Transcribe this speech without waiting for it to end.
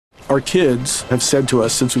Our kids have said to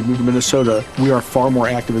us since we moved to Minnesota, we are far more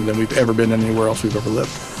active than we've ever been anywhere else we've ever lived.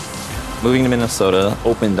 Moving to Minnesota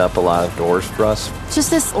opened up a lot of doors for us. Just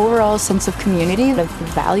this overall sense of community, the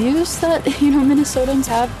values that, Minnesotans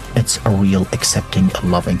have. It's a real accepting,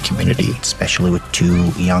 loving community, especially with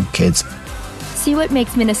 2 young kids. See what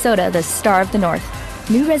makes Minnesota the star of the North.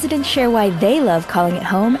 New residents share why they love calling it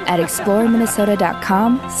home at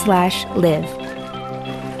exploreminnesota.com/live.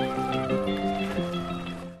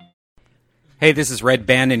 Hey, this is Red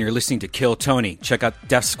Band, and you're listening to Kill Tony. Check out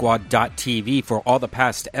DeathSquad.tv for all the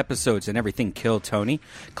past episodes and everything Kill Tony.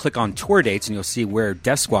 Click on tour dates, and you'll see where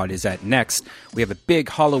Death Squad is at next. We have a big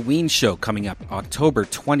Halloween show coming up October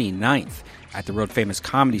 29th at the World Famous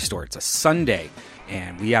Comedy Store. It's a Sunday,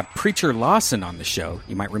 and we have Preacher Lawson on the show.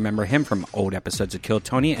 You might remember him from old episodes of Kill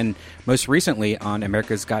Tony, and most recently on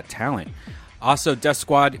America's Got Talent. Also, Death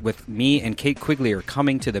Squad with me and Kate Quigley are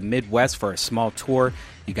coming to the Midwest for a small tour.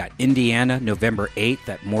 You got Indiana, November 8th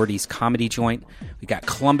at Morty's Comedy Joint. We got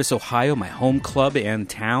Columbus, Ohio, my home club and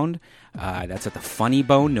town. That's at the Funny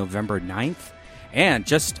Bone, November 9th. And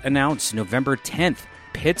just announced November 10th,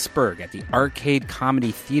 Pittsburgh at the Arcade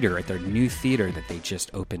Comedy Theater at their new theater that they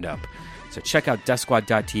just opened up. So check out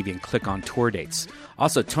DeathSquad.tv and click on tour dates.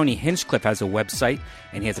 Also, Tony Hinchcliffe has a website,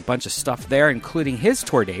 and he has a bunch of stuff there, including his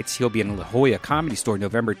tour dates. He'll be in La Jolla Comedy Store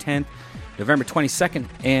November 10th, November 22nd,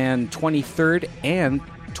 and 23rd, and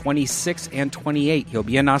 26th, and 28th. He'll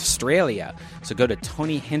be in Australia. So go to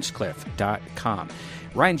TonyHinchcliffe.com.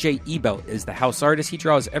 Ryan J. Ebelt is the house artist. He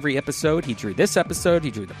draws every episode. He drew this episode.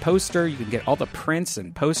 He drew the poster. You can get all the prints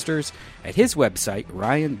and posters at his website,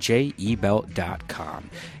 RyanJEbelt.com.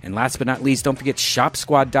 And last but not least, don't forget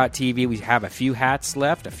ShopSquad.tv. We have a few hats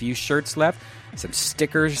left, a few shirts left, some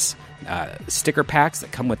stickers, sticker packs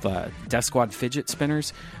that come with Death Squad fidget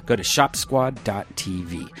spinners. Go to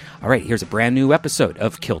ShopSquad.tv. All right, here's a brand new episode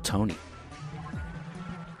of Kill Tony.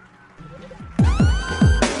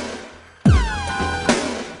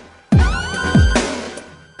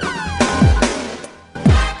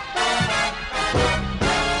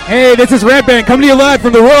 Hey, this is Red Band coming to you live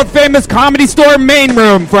from the world famous Comedy Store main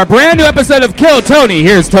room for a brand new episode of Kill Tony.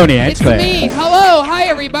 Here's Tony Hinchcliffe. It's me. Hello. Hi,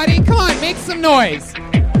 everybody. Come on, make some noise.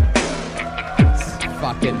 This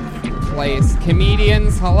fucking place.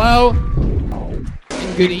 Comedians, hello. And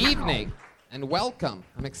good evening. And welcome.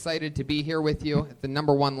 I'm excited to be here with you at the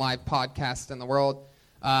 #1 live podcast in the world.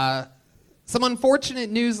 Some unfortunate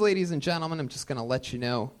news, ladies and gentlemen. I'm just going to let you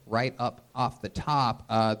know right up off the top.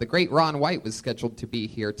 The great Ron White was scheduled to be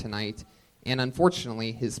here tonight, and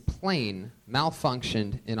unfortunately, his plane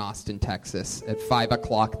malfunctioned in Austin, Texas at 5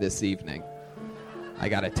 o'clock this evening. I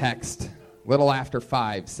got a text a little after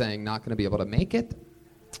 5 saying, not going to be able to make it.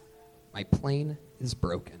 My plane is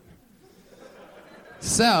broken.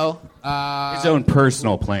 So, his own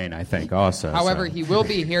personal plane, I think, also. However, he will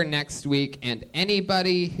be here next week, and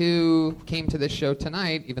anybody who came to this show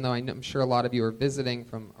tonight, even though I'm sure a lot of you are visiting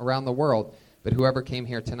from around the world, but whoever came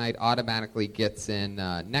here tonight automatically gets in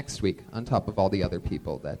next week, on top of all the other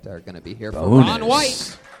people that are going to be here for Ron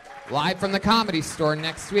White, live from the Comedy Store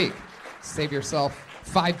next week. Save yourself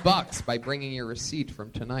 $5 by bringing your receipt from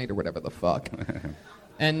tonight or whatever the fuck.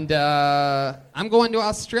 And I'm going to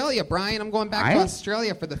Australia, Brian. I'm going back to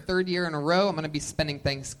Australia for the 3rd year in a row. I'm going to be spending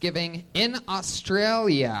Thanksgiving in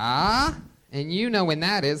Australia. And you know when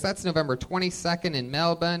that is. That's November 22nd in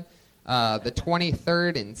Melbourne, the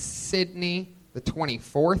 23rd in Sydney, the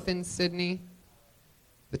 24th in Sydney,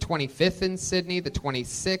 the 25th in Sydney, the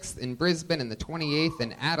 26th in Brisbane, and the 28th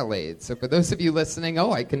in Adelaide. So for those of you listening,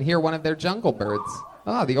 I can hear one of their jungle birds.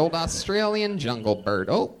 The old Australian jungle bird.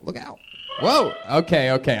 Oh, look out. Whoa, okay.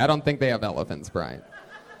 I don't think they have elephants, Brian.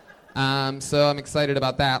 So I'm excited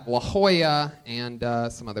about that. La Jolla and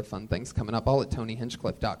some other fun things coming up, all at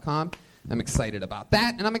TonyHinchcliffe.com. I'm excited about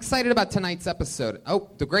that, and I'm excited about tonight's episode.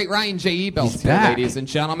 The great Ryan J. Ebelt's here, ladies and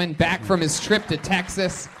gentlemen, back from his trip to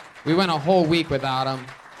Texas. We went a whole week without him.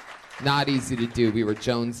 Not easy to do. We were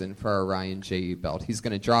jonesing for our Ryan J. Ebelt. He's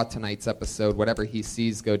going to draw tonight's episode. Whatever he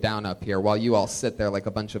sees go down up here. While you all sit there like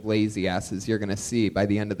a bunch of lazy asses, you're going to see by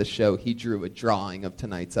the end of the show, he drew a drawing of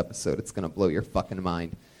tonight's episode. It's going to blow your fucking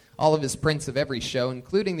mind. All of his prints of every show,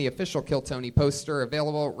 including the official Kill Tony poster,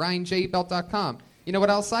 available at RyanJEbelt.com. You know what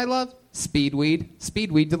else I love? Speedweed.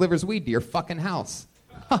 Speedweed delivers weed to your fucking house.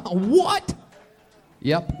 What?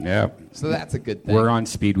 Yep. So that's a good thing. We're on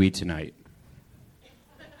Speedweed tonight.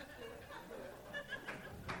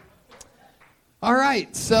 All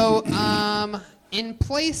right, so In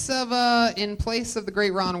place of the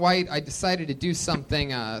great Ron White, I decided to do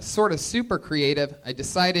something sort of super creative. I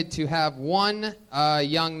decided to have one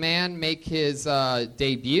young man make his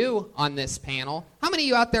debut on this panel. How many of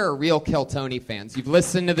you out there are real Kill Tony fans? You've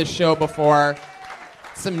listened to the show before.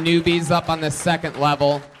 Some newbies up on the second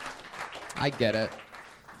level. I get it.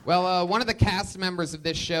 Well, one of the cast members of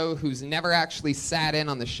this show who's never actually sat in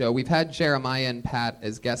on the show, we've had Jeremiah and Pat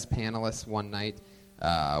as guest panelists one night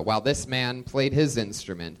while this man played his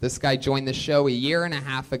instrument. This guy joined the show a year and a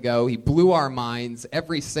half ago. He blew our minds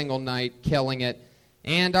every single night, killing it.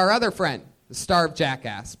 And our other friend, the star of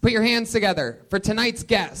Jackass. Put your hands together for tonight's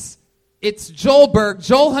guest. It's Joelberg,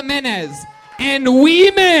 Joel Jimenez, and Wee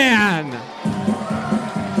Man.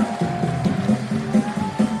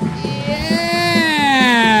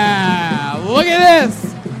 Look at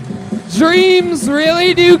this. Dreams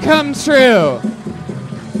really do come true.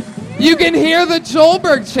 You can hear the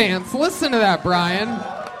Joelberg chants. Listen to that, Brian.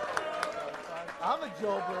 I'm a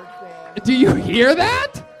Joelberg fan. Do you hear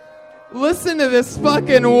that? Listen to this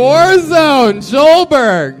fucking war zone.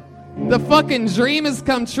 Joelberg. The fucking dream has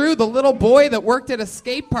come true. The little boy that worked at a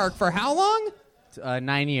skate park for how long?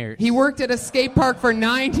 9 years. He worked at a skate park for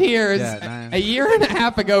 9 years. Yeah, A year and a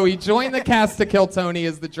half ago, he joined the cast to Kill Tony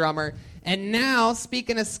as the drummer. And now,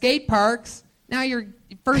 speaking of skate parks, now your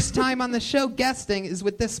first time on the show guesting is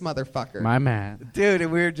with this motherfucker. My man. Dude,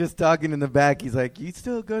 and we were just talking in the back. He's like, you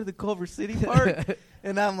still go to the Culver City Park?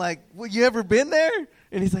 And I'm like, well, you ever been there?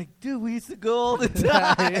 And he's like, dude, we used to go all the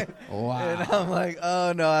time. Wow. And I'm like,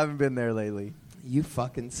 oh, no, I haven't been there lately. You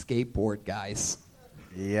fucking skateboard guys.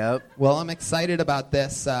 Yep. Well, I'm excited about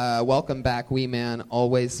this. Welcome back, Wee Man.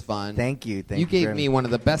 Always fun. Thank you. You gave me one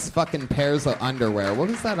of the best fucking pairs of underwear. What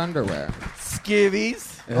was that underwear?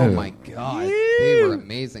 Skivvies. Oh, my God. They were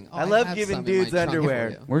amazing. Oh, I love have giving some in my dudes trunk for underwear.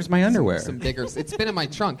 you. Where's my underwear? Some diggers. It's been in my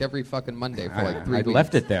trunk every fucking Monday for like 3 I weeks.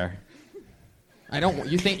 left it there. I don't.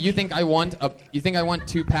 You think I want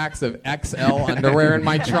 2 packs of XL underwear in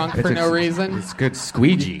my trunk for no reason? It's good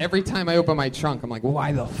squeegee. Every time I open my trunk, I'm like,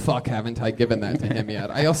 why the fuck haven't I given that to him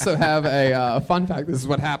yet? I also have a fun fact. This is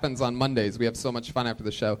what happens on Mondays. We have so much fun after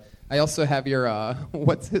the show. I also have your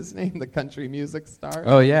what's his name, the country music star.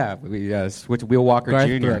 Oh yeah, we switched Wheel Walker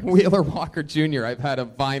Jr. Wheeler Walker Jr. I've had a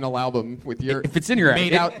vinyl album with your. If it's in your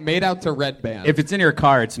made out to Red Band. If it's in your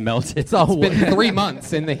car, it's melted. It's been 3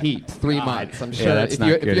 months in the heat. 3 months. I'm sure. Yeah, that's if not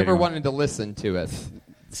you good ever anymore. wanted to listen to it,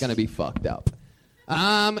 it's gonna be fucked up.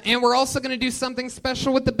 And we're also gonna do something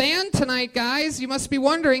special with the band tonight, guys. You must be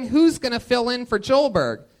wondering who's gonna fill in for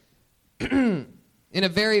Joelberg. In a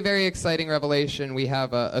very, very exciting revelation, we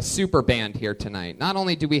have a super band here tonight. Not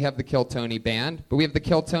only do we have the Kill Tony Band, but we have the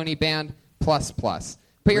Kill Tony Band plus plus.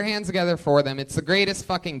 Put your hands together for them. It's the greatest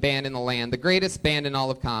fucking band in the land, the greatest band in all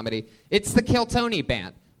of comedy. It's the Kill Tony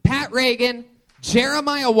Band. Pat Reagan,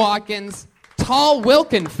 Jeremiah Watkins, Tal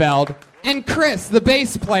Wilkenfeld, and Chris, the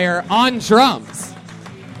bass player, on drums.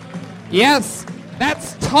 Yes,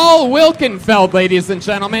 that's Tal Wilkenfeld, ladies and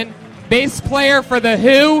gentlemen. Bass player for The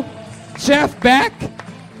Who, Jeff Beck,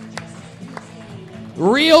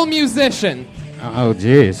 real musician. Oh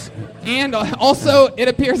jeez. And also, it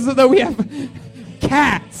appears as though we have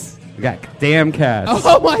cats. We got damn cats.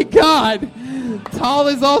 Oh my God. Tal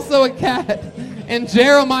is also a cat. And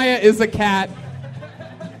Jeremiah is a cat.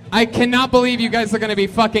 I cannot believe you guys are going to be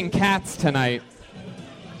fucking cats tonight.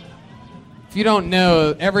 If you don't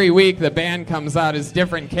know, every week the band comes out as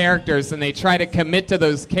different characters, and they try to commit to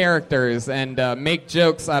those characters and make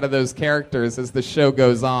jokes out of those characters as the show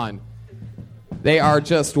goes on. They are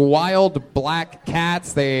just wild black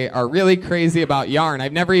cats. They are really crazy about yarn.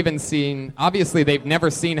 I've never even seen, obviously they've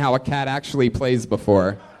never seen how a cat actually plays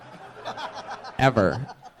before. Ever.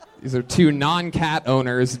 These are 2 non-cat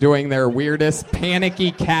owners doing their weirdest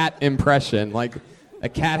panicky cat impression. Like a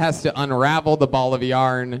cat has to unravel the ball of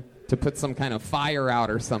yarn to put some kind of fire out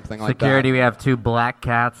or something like that. Security, we have 2 black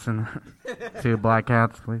cats and 2 black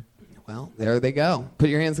cats, please. Well, there they go. Put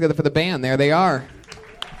your hands together for the band. There they are.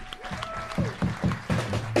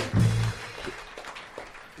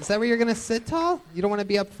 Is that where you're going to sit, Tal? You don't want to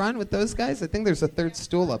be up front with those guys? I think there's a third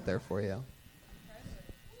stool up there for you.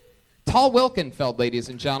 Tal Wilkenfeld, ladies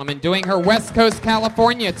and gentlemen, doing her West Coast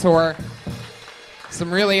California tour.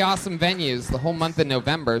 Some really awesome venues the whole month of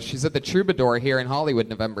November. She's at the Troubadour here in Hollywood,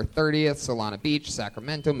 November 30th, Solana Beach,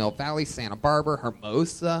 Sacramento, Mill Valley, Santa Barbara,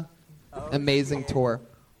 Hermosa. Amazing tour.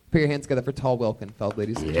 Put your hands together for Tal Wilkenfeld,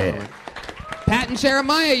 ladies and gentlemen. Pat and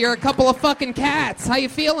Jeremiah, you're a couple of fucking cats. How you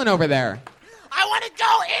feeling over there? I want to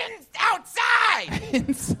go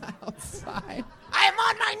outside. Outside. I am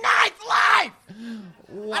on my 9th life.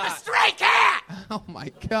 What? I'm a stray cat. Oh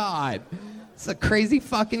my God. It's a crazy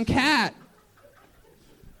fucking cat.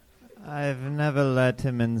 I've never let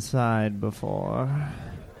him inside before.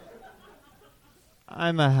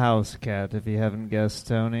 I'm a house cat, if you haven't guessed,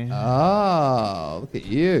 Tony. Oh, look at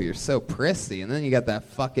you. You're so prissy. And then you got that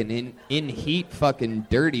fucking in heat fucking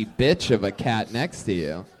dirty bitch of a cat next to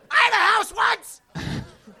you. I had a house once!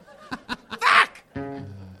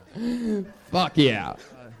 Fuck yeah.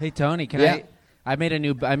 Hey Tony, can I made a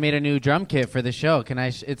new drum kit for the show. Can I?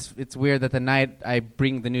 It's weird that the night I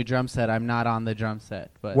bring the new drum set, I'm not on the drum set.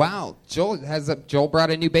 But Wow, Joel brought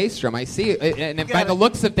a new bass drum. I see it, and by the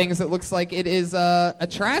looks of things, it looks like it is a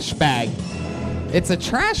trash bag. It's a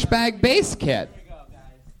trash bag bass kit.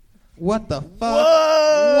 What the fuck?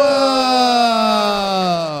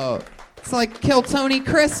 Whoa! It's like Kill Tony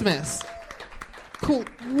Christmas. Cool.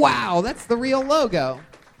 Wow, that's the real logo.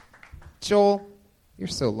 Joel, you're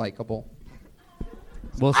so likable.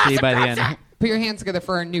 We'll see by the end. Put your hands together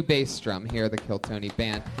for our new bass drum here, the Kill Tony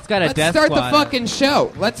band. It's got a Let's Death start Squad. the fucking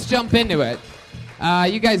show. Let's jump into it.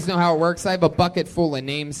 You guys know how it works. I have a bucket full of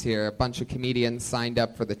names here. A bunch of comedians signed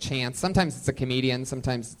up for the chance. Sometimes it's a comedian.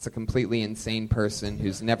 Sometimes it's a completely insane person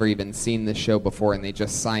who's never even seen the show before, and they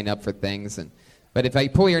just sign up for things. But if I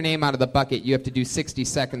pull your name out of the bucket, you have to do 60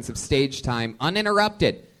 seconds of stage time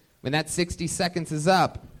uninterrupted. When that 60 seconds is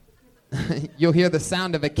up, you'll hear the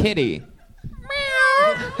sound of a kitty.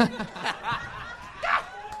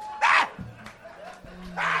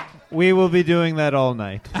 We will be doing that all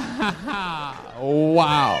night. Wow.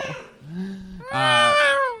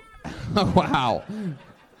 Wow.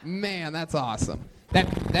 Man, that's awesome.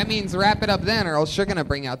 That means wrap it up then, or else you're going to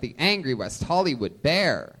bring out the angry West Hollywood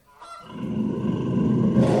bear.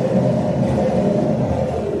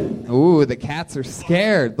 Ooh, the cats are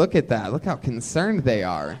scared. Look at that. Look how concerned they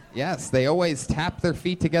are. Yes, they always tap their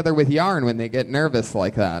feet together with yarn when they get nervous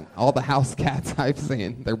like that. All the house cats I've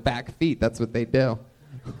seen, their back feet, that's what they do.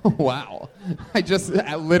 Wow.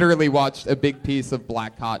 I literally watched a big piece of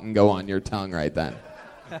black cotton go on your tongue right then.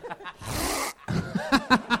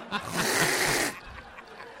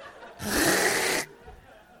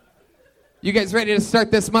 You guys ready to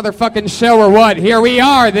start this motherfucking show or what? Here we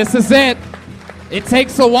are. This is it. It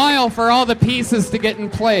takes a while for all the pieces to get in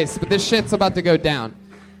place, but this shit's about to go down.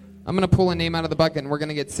 I'm going to pull a name out of the bucket, and we're going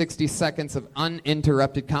to get 60 seconds of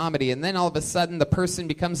uninterrupted comedy, and then all of a sudden the person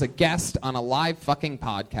becomes a guest on a live fucking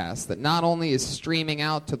podcast that not only is streaming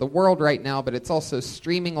out to the world right now, but it's also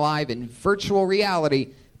streaming live in virtual reality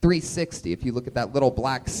 360. If you look at that little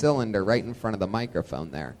black cylinder right in front of the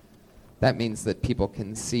microphone there, that means that people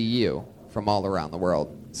can see you from all around the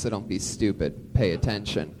world. So don't be stupid. Pay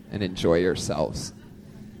attention and enjoy yourselves.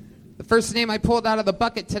 The first name I pulled out of the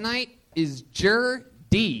bucket tonight is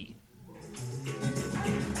Jer-D.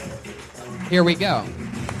 Here we go.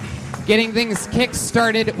 Getting things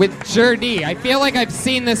kick-started with Jer-D. I feel like I've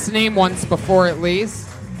seen this name once before at least.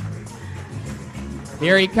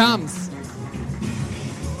 Here he comes.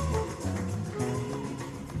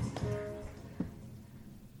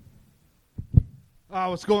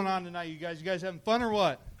 What's going on tonight, you guys? You guys having fun or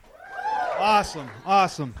what? Awesome.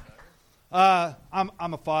 I'm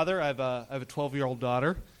a father. I have a 12-year-old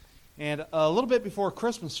daughter, and a little bit before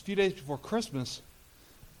Christmas, a few days before Christmas,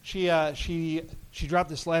 she dropped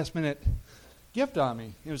this last-minute gift on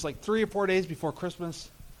me. It was like 3 or 4 days before Christmas.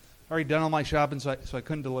 I already done all my shopping, so I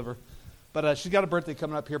couldn't deliver. But she's got a birthday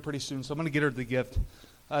coming up here pretty soon, so I'm going to get her the gift.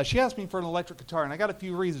 She asked me for an electric guitar, and I got a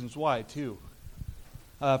few reasons why, too.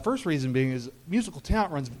 First reason being is musical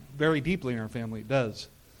talent runs very deeply in our family. It does.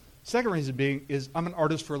 Second reason being is I'm an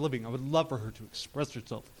artist for a living. I would love for her to express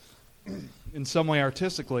herself in some way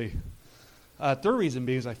artistically. Third reason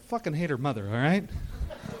being is I fucking hate her mother, all right?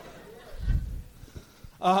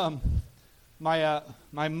 My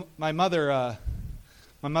mother's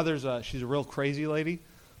she's a real crazy lady.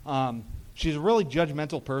 She's a really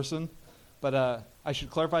judgmental person, but I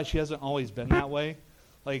should clarify she hasn't always been that way.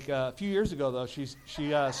 Like a few years ago, though, she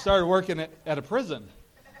started working at a prison.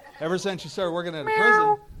 Ever since she started working at a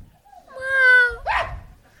prison.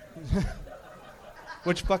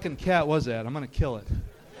 Which fucking cat was that? I'm going to kill it.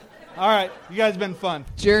 All right, you guys have been fun.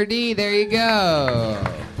 Jer-D, there you go.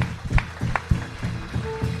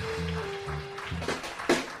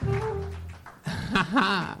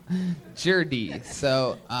 Jer-D.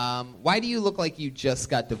 So, why do you look like you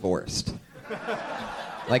just got divorced?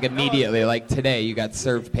 Like immediately, like today, you got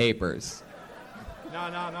served papers.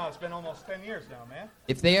 No, it's been almost 10 years now, man.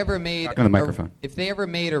 If they ever made Talk on the microphone. If they ever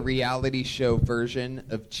made a reality show version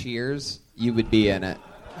of Cheers, you would be in it.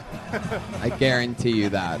 I guarantee you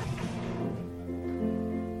that.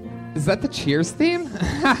 Is that the Cheers theme?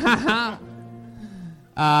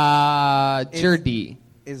 Jer-D.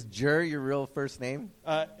 Is Jer your real first name?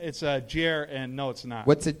 It's Jer, and no, it's not.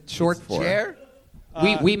 What's it short for? Jer?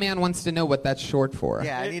 Wee Man wants to know what that's short for.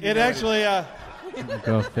 Yeah, I need to It know. actually.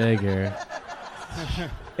 Go figure.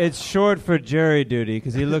 It's short for jury duty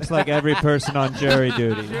because he looks like every person on jury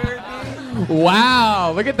duty.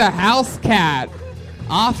 Wow, look at the house cat.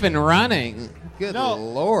 Off and running. Good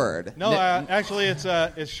Lord. No, actually,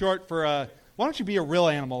 it's short for. Why don't you be a real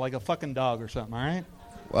animal, like a fucking dog or something? All right.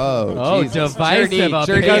 Whoa. Oh, Jesus. divisive up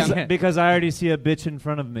Journey. here. Because I already see a bitch in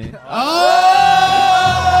front of me.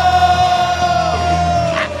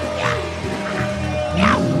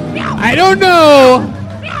 I don't know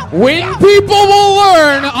when people will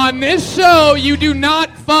learn on this show you do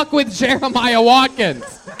not fuck with Jeremiah Watkins.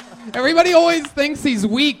 Everybody always thinks he's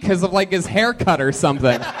weak because of like his haircut or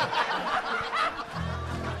something.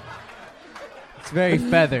 It's very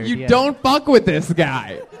feathered. You don't fuck with this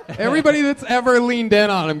guy. Everybody that's ever leaned in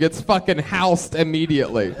on him gets fucking housed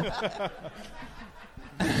immediately.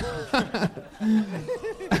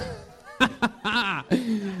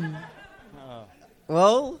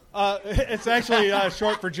 Well, it's actually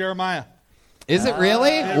short for Jeremiah. Is it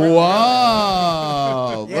really?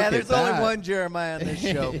 Whoa! Yeah, there's only one Jeremiah on this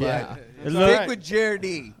show, but Yeah. stick with Jer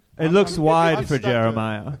D. It looks wide I'm for stuck to it.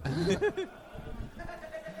 Jeremiah.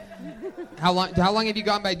 How long have you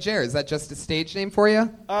gone by Jer? Is that just a stage name for you?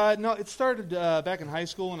 No, it started back in high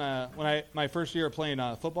school when my first year of playing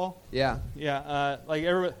football. Yeah. Yeah,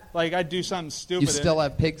 like I'd do something stupid. You still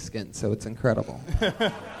have pigskin, so it's incredible.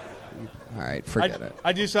 All right, forget it.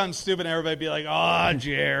 I'd do something stupid, and everybody'd be like, "Oh,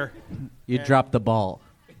 Jer." You dropped the ball.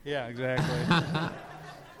 Yeah, exactly.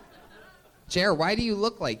 Jer, why do you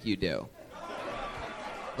look like you do?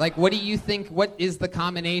 Like, what do you think? What is the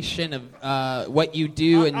combination of what you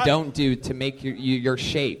do and don't do to make your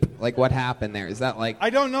shape? Like, what happened there? Is that like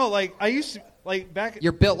I don't know. Like I used to like back.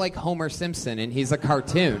 you're built like Homer Simpson and he's a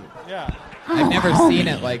cartoon? Yeah. I've never seen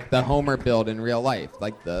it like the Homer build in real life.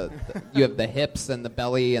 Like the you have the hips and the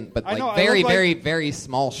belly but I like know, I very look like- very very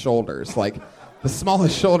small shoulders. Like the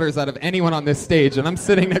smallest shoulders out of anyone on this stage, and I'm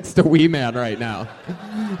sitting next to Wee Man right now.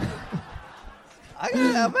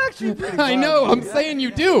 I'm actually pretty. I know. I'm saying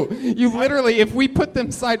you do. You literally, if we put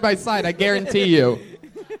them side by side, I guarantee you.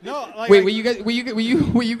 No, like Wait, will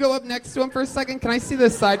you go up next to him for a second? Can I see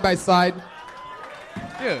this side by side?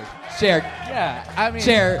 Dude. Chair. Yeah, I mean.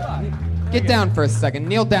 Chair. Get down for a second.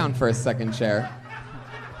 Kneel down for a second, Chair.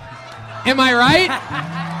 Am I right?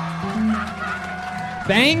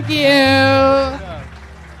 Thank you.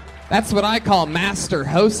 That's what I call master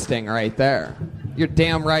hosting right there. You're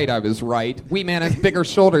damn right I was right. Wee Man has bigger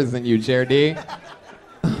shoulders than you, JD.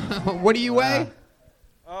 What do you weigh?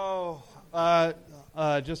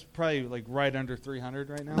 Just probably like right under 300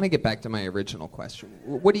 right now. I'm gonna get back to my original question.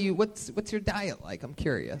 What's your diet like? I'm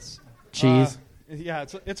curious. Cheese. Yeah,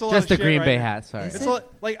 it's a lot Just of a shit Green right Bay now. hat, sorry. It's a lot,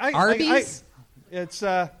 like Arby's? It's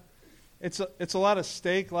a lot of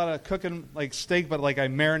steak, a lot of cooking like steak, but like I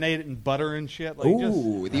marinate it in butter and shit. Like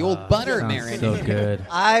Ooh, the old butter sounds marinade. so good.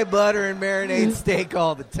 I butter and marinate steak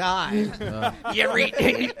all the time. You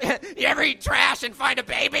ever eat trash and find a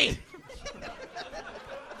baby?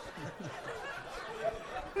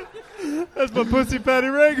 That's my pussy patty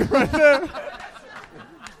Reagan right there.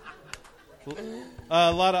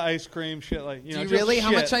 A lot of ice cream, shit like you know. Do you just really? How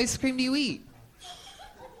shit. much ice cream do you eat?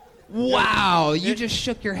 Wow, you just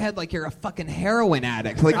shook your head like you're a fucking heroin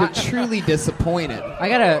addict. Like you're truly disappointed. I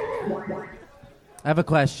have a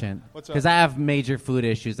question. What's up? Because I have major food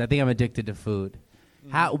issues. I think I'm addicted to food.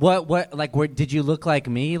 How? What? Like, did you look like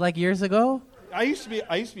me like years ago? I used to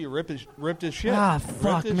be ripped as shit. Ah,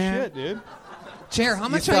 fuck, ripped as man. shit, dude. Chair, how You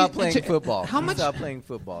much? stopped playing football. How You much? stopped playing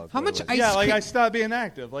football. How much ice Yeah, like cream? I stopped being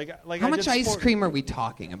active. Like How I much just ice sport- cream are we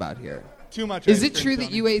talking about here? Too much. Is ice it cream, true that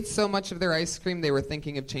Tony. you ate so much of their ice cream they were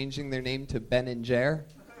thinking of changing their name to Ben and Jer?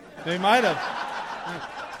 They might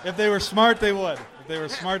have. If they were smart, they would. If they were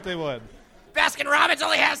smart, they would. Baskin Robbins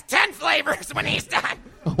only has 10 flavors when he's done.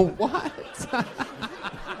 What?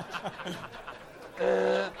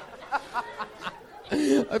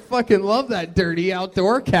 I fucking love that dirty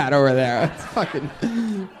outdoor cat over there. That's fucking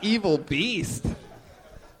evil beast.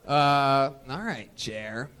 All right,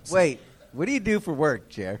 Jer. Wait, what do you do for work,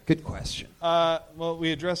 Jer? Good question. Well,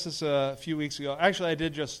 we addressed this a few weeks ago. Actually, I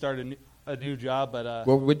did just start a new job, but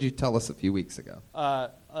What would you tell us a few weeks ago?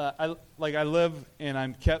 I live and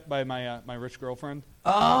I'm kept by my rich girlfriend.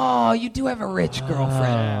 Oh, you do have a rich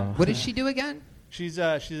girlfriend. What does she do again? She's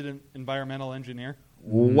an environmental engineer.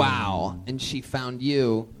 Wow. And she found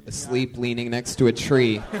you asleep leaning next to a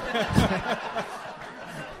tree.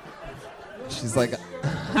 She's like,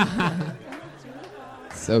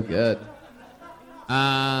 so good.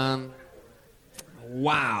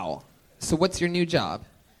 Wow. So what's your new job?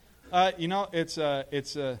 It's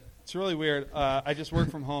really weird. I just work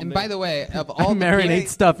from home. And by the way, of all marinate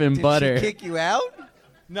stuff in butter. Did she kick you out?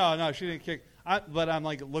 No, she didn't kick. But I'm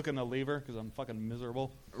like looking to leave her because I'm fucking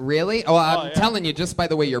miserable. Really? Oh, I'm telling you, just by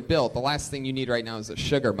the way you're built, the last thing you need right now is a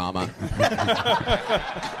sugar mama.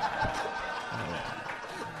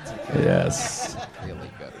 Yes. Really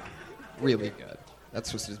good. Really good.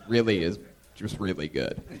 That's just really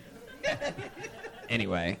good.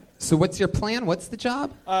 Anyway, so what's your plan? What's the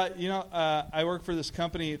job? I work for this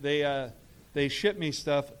company. They ship me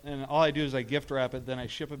stuff, and all I do is I gift wrap it, then I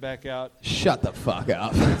ship it back out. Shut the fuck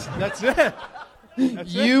up. That's it.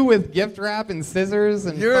 That's you with gift wrap and scissors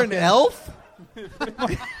and You're an elf?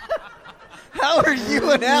 How are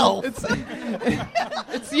you an elf?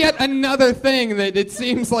 It's yet another thing that it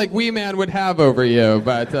seems like Wee Man would have over you,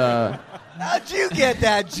 but how'd you get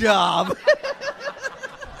that job?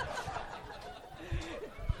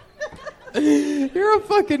 You're a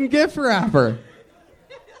fucking gift wrapper.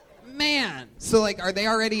 Man. So like are they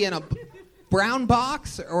already in a brown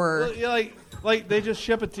box or Well, yeah, like they just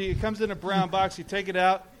ship it to you. It comes in a brown box. You take it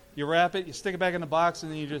out, you wrap it, you stick it back in the box,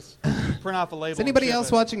 and then you just print off a label. Is anybody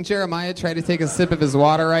else watching Jeremiah try to take a sip of his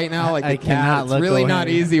water right now? Like I a cat? cannot It's look really away. not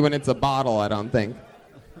easy when it's a bottle, I don't think.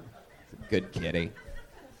 Good kitty.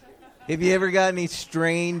 Have you ever got any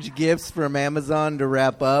strange gifts from Amazon to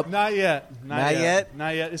wrap up? Not yet. Not yet?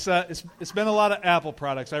 Not yet. It's been a lot of Apple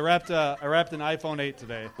products. I wrapped an iPhone 8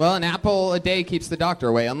 today. Well, an apple a day keeps the doctor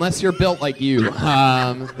away, unless you're built like you.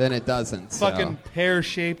 Then it doesn't. So. Fucking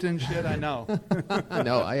pear-shaped and shit. I know.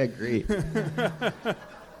 No, I agree.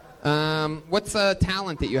 What's a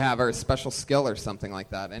talent that you have, or a special skill, or something like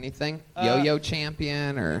that? Anything? Yo-yo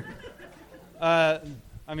champion, or?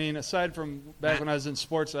 I mean, aside from back when I was in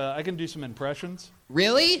sports, I can do some impressions.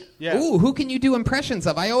 Really? Yeah. Ooh, who can you do impressions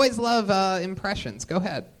of? I always love impressions. Go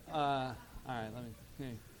ahead. All right, let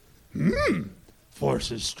me.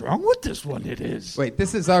 Force is strong with this one, it is. Wait,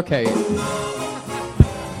 this is okay.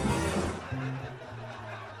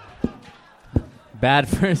 Bad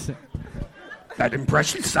person. That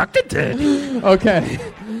impression sucked, it did. Okay.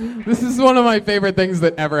 This is one of my favorite things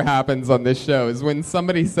that ever happens on this show is when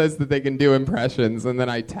somebody says that they can do impressions and then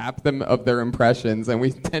I tap them of their impressions and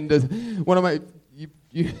we tend to one of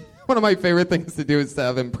my favorite things to do is to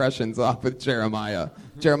have impressions off with Jeremiah.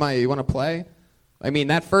 Jeremiah, you want to play? I mean,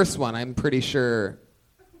 that first one, I'm pretty sure.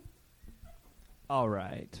 All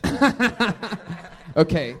right.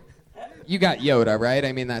 Okay. You got Yoda, right?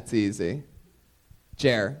 I mean, that's easy.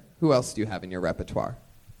 Jer, who else do you have in your repertoire?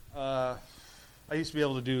 I used to be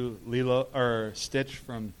able to do Lilo or Stitch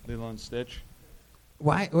from Lilo and Stitch.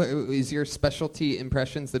 Why is your specialty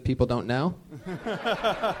impressions that people don't know?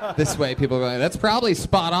 This way, people are going, that's probably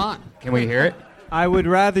spot on. Can we hear it? I would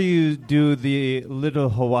rather you do the little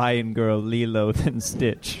Hawaiian girl Lilo than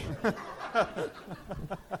Stitch.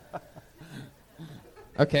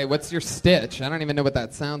 Okay, what's your Stitch? I don't even know what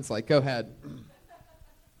that sounds like. Go ahead.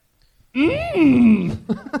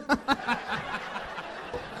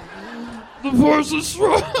 The force is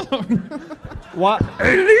strong. What?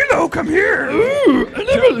 Hey, Lilo, come here. Ooh,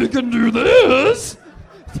 anybody can do this.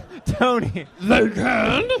 Tony. They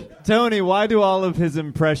can. Tony, why do all of his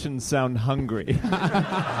impressions sound hungry?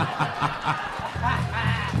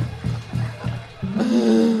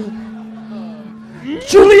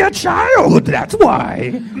 Julia Child, that's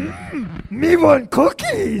why. Me want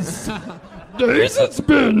cookies. Days it's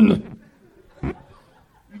been.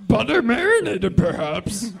 Butter marinated,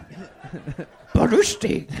 perhaps. Butter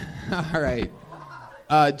steak. All right.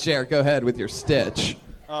 Jer, go ahead with your Stitch.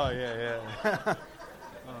 Oh, yeah.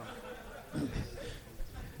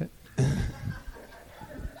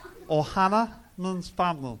 Ohana means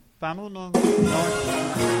family. Family means...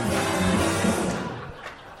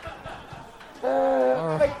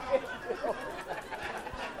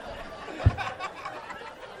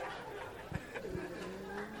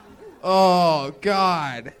 Oh,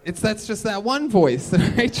 God. That's just that one voice,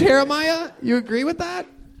 right, Jeremiah? You agree with that?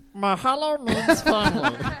 Mahalo means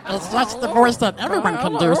family. That's the voice that everyone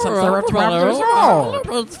can do since they were 12 years old.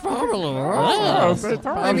 It's family. Yes.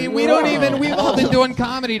 I mean, we've all been doing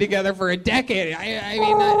comedy together for a decade. I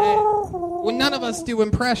mean, well, none of us do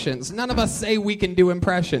impressions. None of us say we can do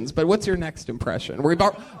impressions. But what's your next impression?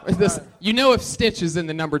 You know, if Stitch is in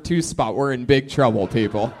the number 2 spot, we're in big trouble,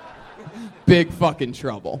 people. Big fucking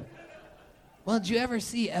trouble. Well, did you ever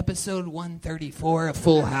see episode 134 of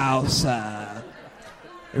Full House? There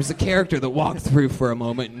was a character that walked through for a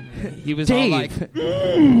moment, and he was all like,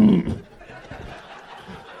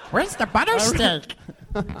 Where's the butter steak?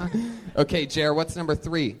 Okay, Jer, what's number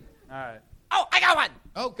 3? All right. Oh, I got one.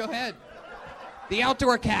 Oh, go ahead. The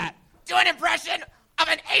outdoor cat. Do an impression of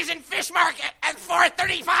an Asian fish market at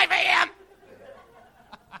 4:35 a.m.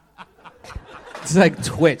 It's like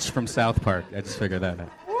Twitch from South Park. I just figured that out.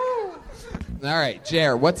 All right,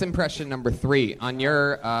 Jer, what's impression number 3 on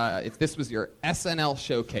your, if this was your SNL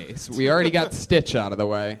showcase? We already got Stitch out of the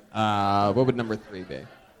way. What would number 3 be?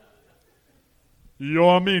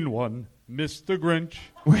 You're a mean one, Mr. Grinch.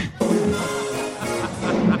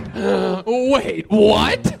 Wait,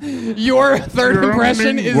 what? Your third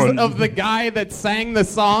impression is of the guy that sang the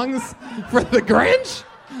songs for the Grinch?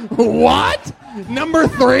 What? Number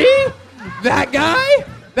 3? That guy?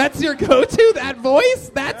 That's your go-to? That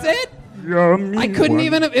voice? That's it? I couldn't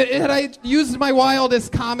even have, had I used my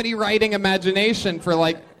wildest comedy writing imagination for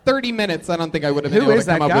like 30 minutes, I don't think I would have been able to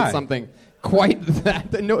come up with something quite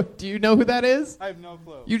that. No, do you know who that is? I have no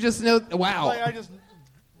clue. You just know, wow. I just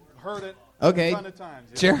heard it Okay. a ton of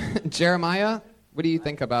times. Yeah. Jeremiah, what do you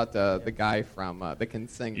think about the guy from that can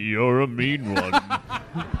sing? You're a mean one,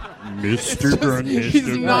 Mr. Grinch.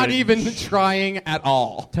 He's not even trying at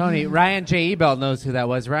all. Tony, Ryan J. Ebelt knows who that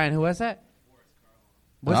was. Ryan, who was that?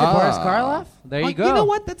 Was it Boris Karloff? There you go. You know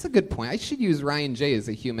what? That's a good point. I should use Ryan J. as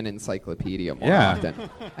a human encyclopedia more Yeah. often.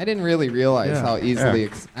 I didn't really realize Yeah. how easily...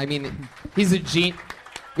 Yeah. I mean, he's a genius.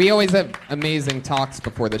 We always have amazing talks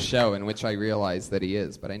before the show in which I realize that he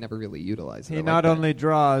is, but I never really utilize it. He I like not that. only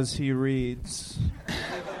draws, he reads.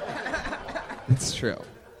 It's true.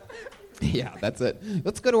 Yeah, that's it.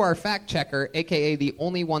 Let's go to our fact checker, a.k.a. the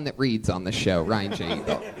only one that reads on the show, Ryan J.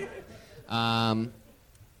 Ebelt.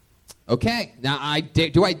 Okay, now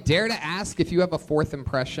do I dare to ask if you have a fourth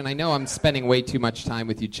impression? I know I'm spending way too much time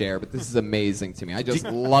with you, Jer, but this is amazing to me. I just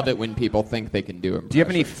love it when people think they can do impressions. Do you have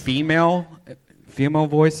any female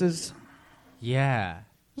voices? Yeah.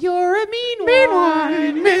 You're a mean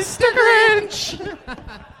one, Mr. Grinch.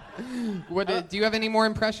 Do you have any more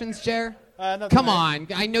impressions, Jer? Come on.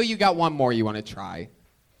 I know you got one more you want to try.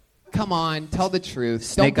 Come on, tell the truth.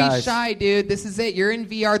 Snake Don't be eyes. shy, dude. This is it. You're in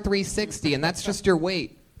VR 360, and that's just your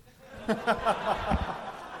weight.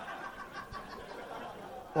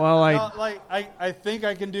 Well, I think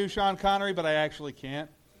I can do Sean Connery, but I actually can't.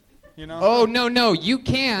 You know? Oh, no, you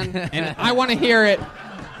can. And I want to hear it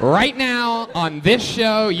right now on this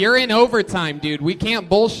show. You're in overtime, dude. We can't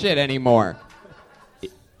bullshit anymore.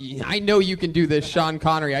 I know you can do this, Sean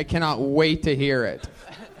Connery. I cannot wait to hear it.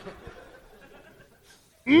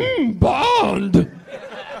 Bond!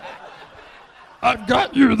 I've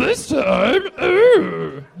got you this time.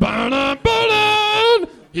 Ooh. Ba-da, ba-da.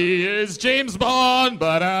 He is James Bond.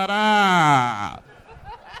 Ba-da-da.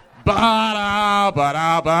 Ba-da,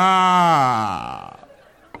 ba-da-ba.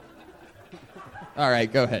 All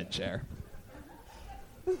right, go ahead, Chair.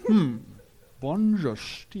 One's a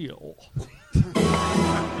steal.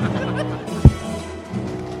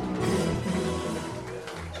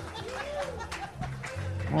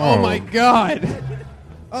 Oh, my God.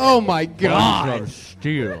 Oh, my God.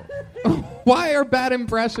 Steal. Why are bad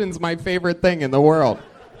impressions my favorite thing in the world?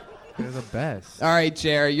 They're the best. All right,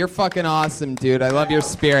 Jer, you're fucking awesome, dude. I love your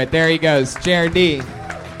spirit. There he goes, Jer D.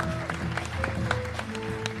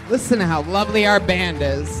 Listen to how lovely our band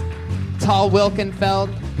is. Tal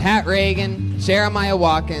Wilkenfeld, Pat Reagan, Jeremiah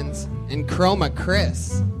Watkins, and Chroma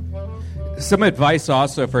Chris. Some advice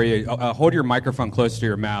also for you. Hold your microphone close to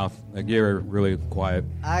your mouth. Like you're really quiet.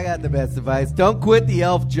 I got the best advice. Don't quit the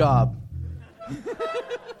elf job.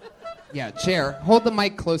 Yeah, Jer, hold the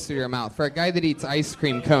mic closer to your mouth. For a guy that eats ice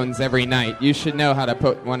cream cones every night, you should know how to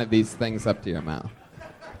put one of these things up to your mouth.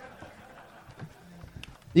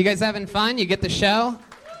 You guys having fun? You get the show?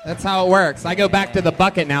 That's how it works. I go back to the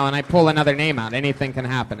bucket now and I pull another name out. Anything can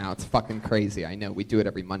happen now. It's fucking crazy. I know. We do it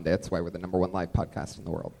every Monday. That's why we're the #1 live podcast in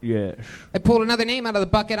the world. Yes. I pulled another name out of the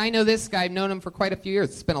bucket. I know this guy. I've known him for quite a few years.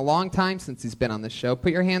 It's been a long time since he's been on this show.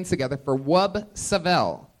 Put your hands together for Wub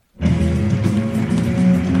Savell.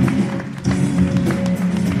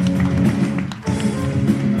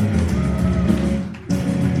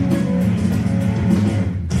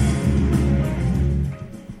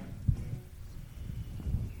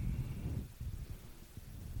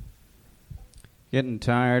 Getting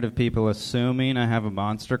tired of people assuming I have a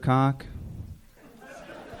monster cock.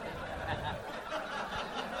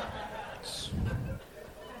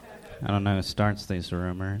 I don't know who starts these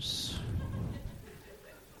rumors.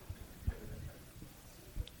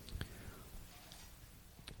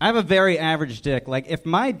 I have a very average dick. Like, if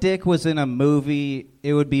my dick was in a movie,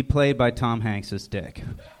 it would be played by Tom Hanks' dick.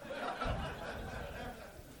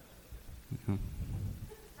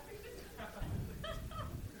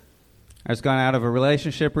 I just got out of a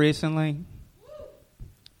relationship recently.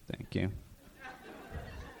 Thank you.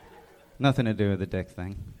 Nothing to do with the dick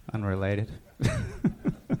thing. Unrelated.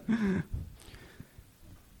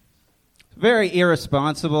 Very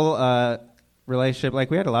irresponsible relationship. Like,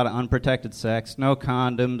 we had a lot of unprotected sex, no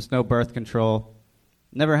condoms, no birth control.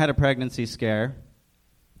 Never had a pregnancy scare.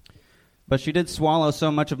 But she did swallow so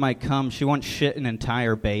much of my cum, she once shit an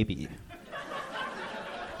entire baby.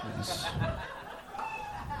 Yes.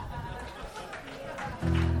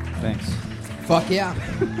 Thanks. Fuck yeah.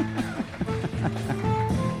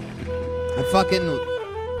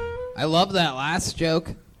 I love that last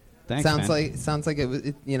joke. Thanks, sounds man. like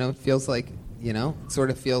it feels like, sort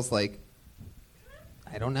of feels like,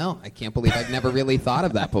 I don't know. I can't believe I've never really thought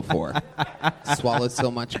of that before. Swallowed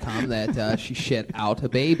so much cum that she shit out a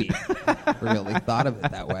baby. Really thought of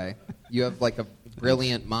it that way. You have like a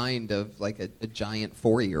brilliant mind of like a giant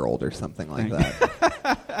 4-year-old or something like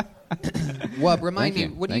that. What? Remind me,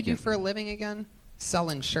 what do you do for a living again? Sell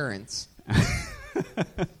insurance.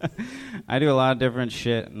 I do a lot of different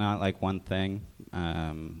shit, not like one thing.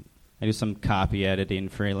 I do some copy editing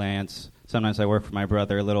freelance. Sometimes I work for my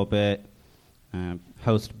brother a little bit.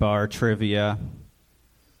 Host bar trivia.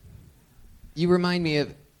 You remind me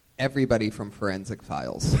of everybody from Forensic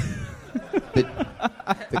Files.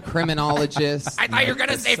 the criminologist. I thought you were going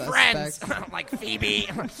to say suspects. Friends. Like Phoebe.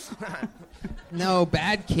 No,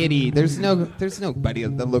 Bad Kitty. There's nobody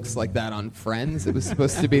that looks like that on Friends. It was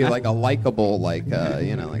supposed to be like a likable, like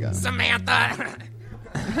a Samantha.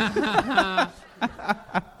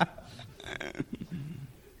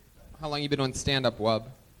 How long you been on stand-up, Wub?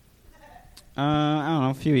 I don't know,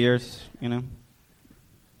 a few years,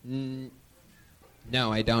 No,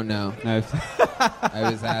 I don't know. No. I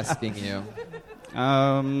was asking you.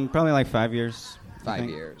 Probably like 5 years. 5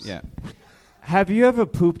 years. Yeah. Have you ever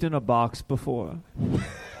pooped in a box before?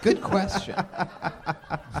 Good question.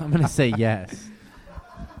 I'm going to say yes.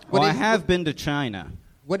 Well, I have been to China.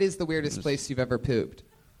 What is the weirdest place you've ever pooped?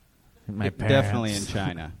 My parents. Definitely in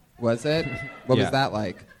China. Was it? What Yeah. was that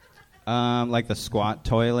like? Like the squat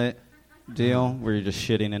toilet deal, where you're just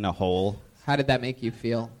shitting in a hole. How did that make you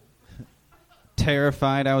feel?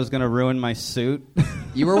 Terrified I was going to ruin my suit.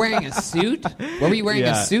 You were wearing a suit? What were you wearing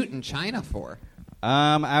Yeah. a suit in China for?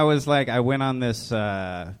 I went on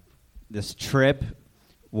this trip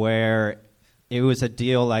where it was a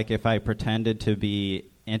deal, like if I pretended to be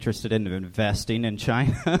interested in investing in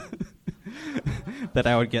China, that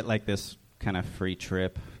I would get like this kind of free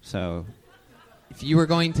trip. So if you were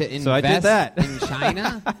going to invest I did that. in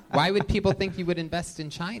China, why would people think you would invest in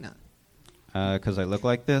China? Because I look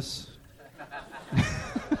like this.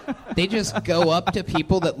 They just go up to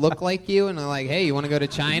people that look like you and are like, hey, you want to go to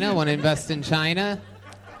China? Want to invest in China?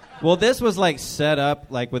 Well, this was like set up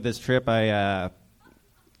like with this trip. I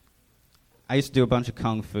used to do a bunch of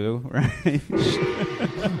kung fu, right?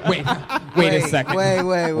 Wait a second. Wait.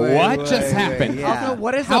 What just happened? Yeah.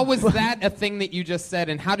 Also, How was that a thing that you just said,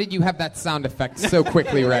 and how did you have that sound effect so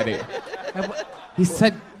quickly ready?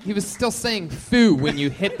 He was still saying "foo" when you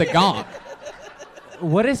hit the gong.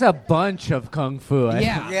 What is a bunch of kung fu?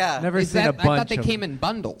 Yeah. Never Is seen that- a bunch I thought they of came in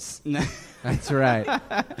bundles. That's right.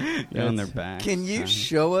 Go on their back. Can you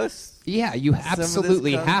show us? Yeah, you some of this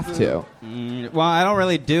absolutely kung have fu? to. Well, I don't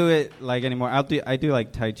really do it like anymore. I do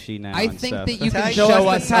like Tai Chi now. I and think stuff. that you Tai can Chi. show Show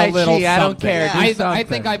us us Tai a little Chi, I don't something. care. Do I something.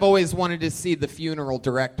 think I've always wanted to see the funeral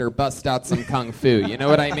director bust out some kung fu. You know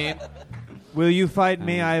what I mean? Will you fight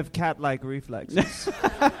me? I have cat-like reflexes.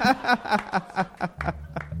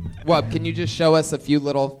 Wub, can you just show us a few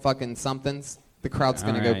little fucking somethings? The crowd's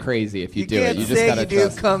gonna All go right. crazy if you, You do can't it. You just say gotta you do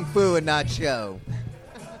trust. kung fu and not show.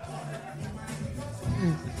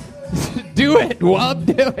 Do it, Wub.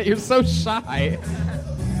 Do it. You're so shy.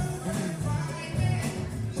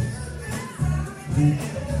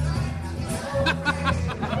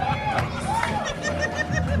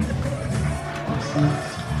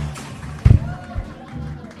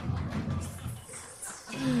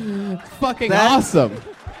 Fucking awesome.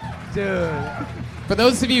 Dude. For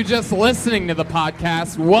those of you just listening to the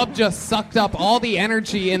podcast, Wub just sucked up all the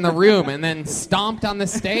energy in the room and then stomped on the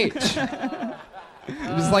stage.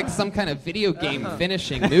 It was like some kind of video game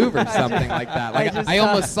finishing move or something like that. Like I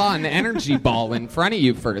almost saw an energy ball in front of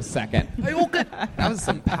you for a second. That was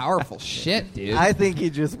some powerful shit, dude. I think he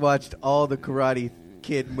just watched all the Karate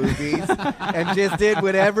Kid movies and just did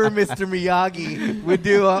whatever Mr. Miyagi would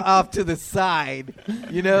do off to the side.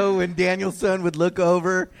 You know, when Daniel-san would look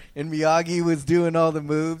over and Miyagi was doing all the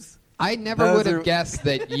moves. I never Those would have are- guessed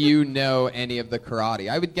that you know any of the karate.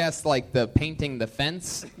 I would guess like the painting the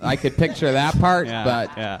fence. I could picture that part, Yeah, but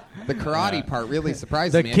yeah. the karate part really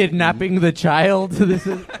surprised The me. kidnapping the child. This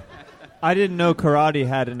is I didn't know karate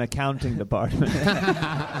had an accounting department.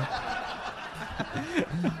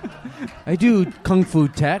 I do kung fu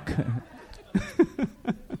tech.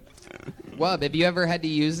 Wub, have you ever had to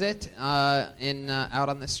use it out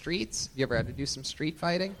on the streets? Have you ever had to do some street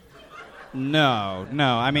fighting? No.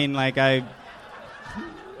 I mean, like I.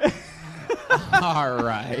 All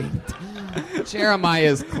right. Jeremiah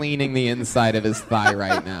is cleaning the inside of his thigh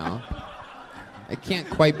right now. I can't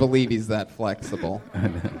quite believe he's that flexible.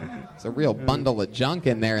 It's a real bundle of junk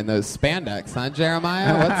in there in those spandex, huh,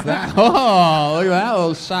 Jeremiah? What's that? Oh, look at that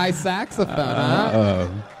little shy saxophone, huh?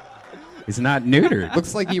 He's not neutered.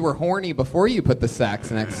 Looks like you were horny before you put the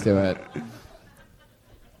sax next to it.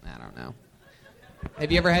 I don't know.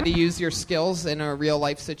 Have you ever had to use your skills in a real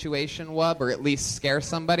life situation, Wub, or at least scare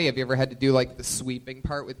somebody? Have you ever had to do like the sweeping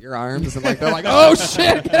part with your arms and like they're like, "Oh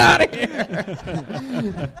shit, get out of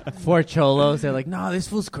here!" 4 cholos, they're like, "No, this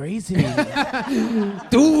fool's crazy."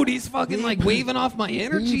 Dude, he's fucking like waving off my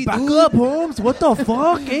energy. Back dude. up, Holmes. What the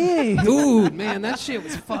fuck, hey? Dude, man, that shit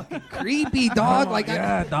was fucking creepy, dog. Oh, like,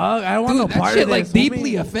 yeah, dog. I don't want no that part shit of like this,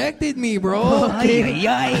 deeply homie. affected me, bro.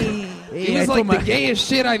 It was like the gayest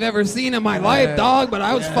shit I've ever seen in my life, dog, but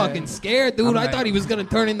I was fucking scared, dude. I thought he was going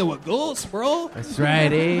to turn into a ghost, bro. That's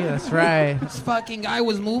right, eh? That's right. This fucking guy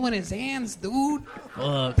was moving his hands, dude.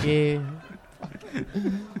 Fuck, yeah.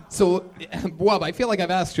 So, Wub, I feel like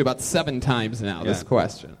I've asked you about 7 times now this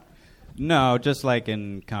question. No, just like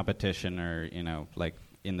in competition or, like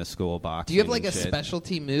in the school box. Do you have like a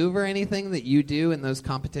specialty move or anything that you do in those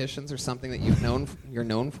competitions or something that you're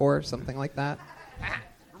known for or something like that?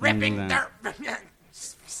 Ripping dirt.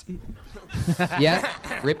 Yeah,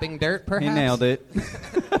 ripping dirt, perhaps? He nailed it.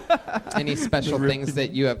 Any special things that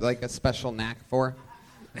you have like a special knack for?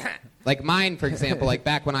 Like mine, for example, like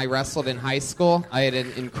back when I wrestled in high school, I had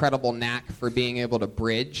an incredible knack for being able to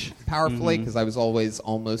bridge powerfully because I was always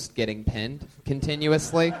almost getting pinned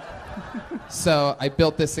continuously. So I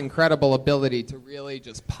built this incredible ability to really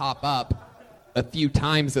just pop up a few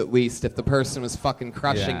times at least if the person was fucking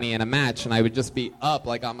crushing me in a match, and I would just be up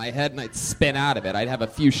like on my head and I'd spin out of it. I'd have a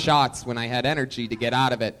few shots when I had energy to get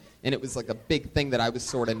out of it, and it was like a big thing that I was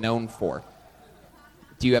sort of known for.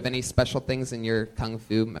 Do you have any special things in your kung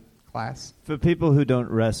fu class? For people who don't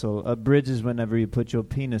wrestle, a bridge is whenever you put your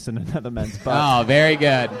penis in another man's butt. Oh, very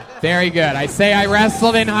good. Very good. I say I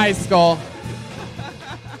wrestled in high school.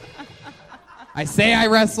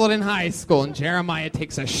 And Jeremiah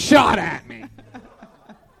takes a shot at me.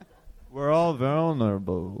 We're all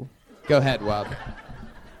vulnerable. Go ahead, Wub.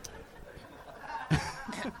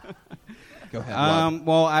 Go ahead, Wub.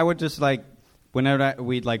 Well, I would just like, whenever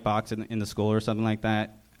we'd like box in the school or something like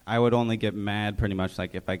that, I would only get mad pretty much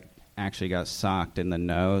like if I actually got socked in the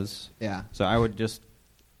nose. Yeah. So I would just,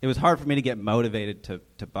 it was hard for me to get motivated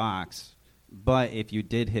to box, but if you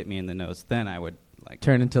did hit me in the nose, then I would like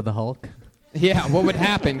turn into the Hulk. Yeah, what would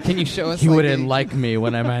happen? Can you show us? You wouldn't like me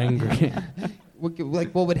when I'm angry. What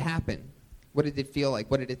would happen? What did it feel like?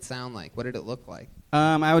 What did it sound like? What did it look like?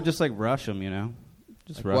 I would just like rush him,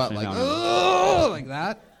 just Like rush what? him. Like, on oh, like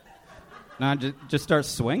that? No, just start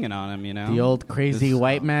swinging on him, The old crazy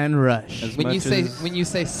white man rush. As When much you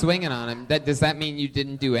say swinging on him, does that mean you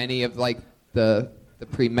didn't do any of like the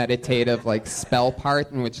premeditative like spell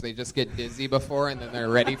part in which they just get dizzy before and then they're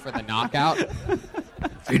ready for the knockout?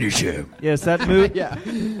 Finish him. Yes, that move. Yeah.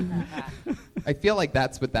 I feel like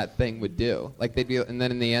that's what that thing would do. Like they'd be, and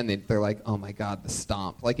then in the end they're like, "Oh my God, the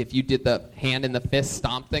stomp!" Like if you did the hand in the fist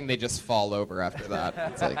stomp thing, they just fall over after that.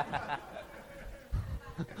 It's like,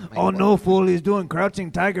 Oh no, fool! He's doing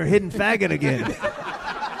crouching tiger, hidden faggot again.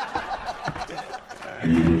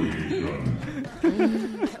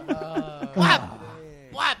 What?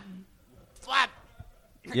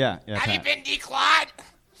 Yeah. Have you been declawed?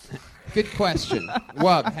 good question.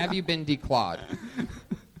 Wub, have you been declawed?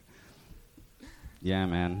 Yeah,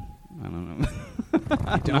 man. I don't know.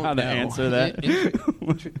 I don't know how to answer that.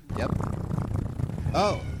 Yep.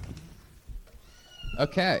 Oh.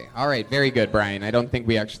 Okay. All right. Very good, Brian. I don't think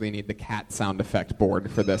we actually need the cat sound effect board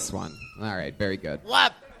for this one. All right. Very good.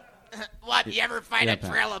 What? What? You ever find Yeah, a Pat.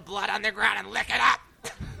 trail of blood on the ground and lick it up?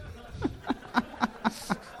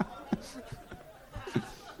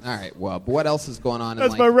 All right, Wub. What else is going on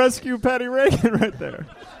That's in my life? rescue Patty Reagan right there.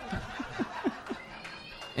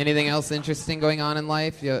 Anything else interesting going on in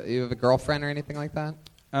life? You have a girlfriend or anything like that?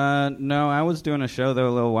 No, I was doing a show, though, a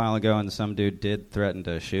little while ago, and some dude did threaten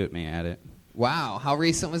to shoot me at it. Wow. How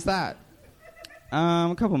recent was that?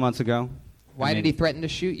 A couple months ago. Why did he threaten to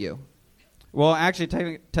shoot you? Well,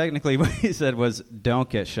 actually, technically, what he said was, "Don't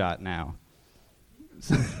get shot now."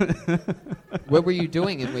 What were you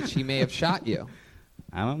doing in which he may have shot you?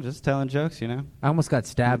 I don't know, just telling jokes, I almost got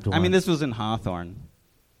stabbed once. I mean, this was in Hawthorne.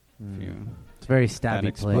 It's a very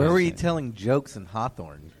stabby place. Where were you telling jokes in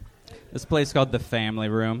Hawthorne? This place called The Family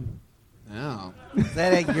Room. Oh. Is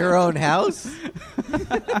that at your own house?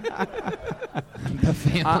 The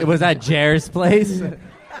family. Was that Jer's place?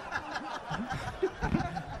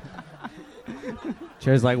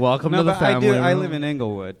 Jer's like, welcome to the but family. I room." live in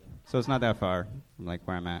Inglewood, so it's not that far from like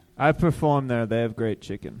where I'm at. I've performed there. They have great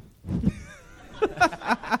chicken.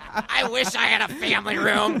 I wish I had a family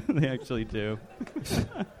room. They actually do.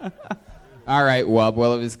 All right, Wub.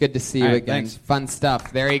 Well, it was good to see you All right, again. thanks. Fun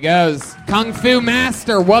stuff. There he goes. Kung Fu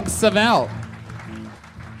Master Wub Savell.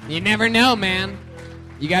 You never know, man.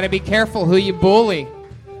 You got to be careful who you bully.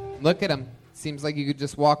 Look at him. Seems like you could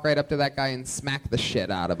just walk right up to that guy and smack the shit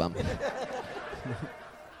out of him.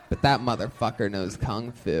 But that motherfucker knows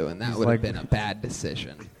Kung Fu, and that He's would like- have been a bad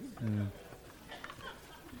decision.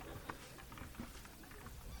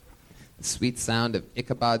 The sweet sound of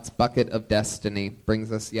Ichabod's Bucket of Destiny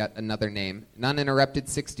brings us yet another name. An uninterrupted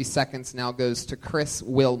 60 seconds now goes to Chris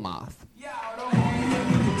Wilmoth.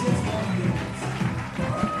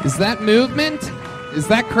 Is that movement? Is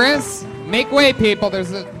that Chris? Make way, people.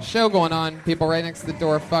 There's a show going on. People right next to the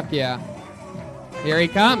door. Fuck yeah. Here he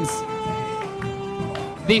comes.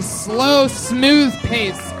 The slow, smooth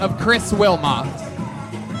pace of Chris Wilmoth.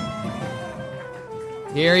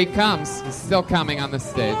 Here he comes. He's still coming on the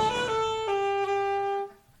stage.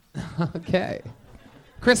 Okay.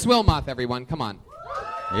 Chris Wilmoth, everyone. Come on.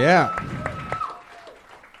 Yeah.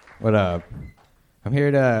 What up? I'm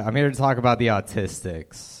here to talk about the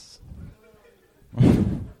autistics.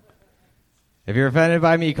 If you're offended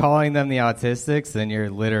by me calling them the autistics, then you're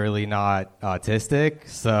literally not autistic.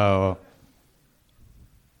 So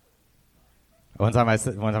one time I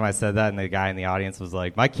said that, and the guy in the audience was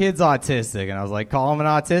like, "My kid's autistic," and I was like, "Call him an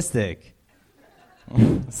autistic."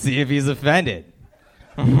 See if he's offended.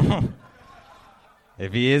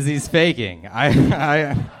 If he is, he's faking.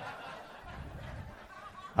 I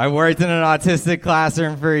worked in an autistic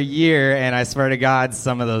classroom for a year, and I swear to God,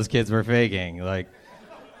 some of those kids were faking. Like,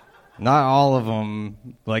 not all of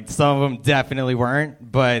them. Like, some of them definitely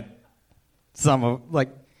weren't, but some of, like,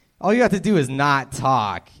 all you have to do is not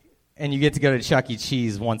talk, and you get to go to Chuck E.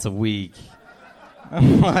 Cheese once a week.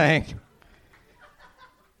 Like,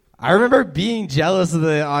 I remember being jealous of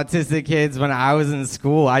the autistic kids when I was in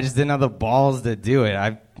school. I just didn't have the balls to do it.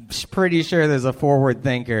 I'm pretty sure there's a forward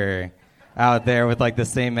thinker out there with like the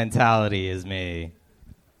same mentality as me.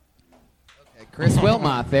 Okay, Chris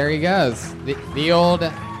Wilmoth, there he goes. The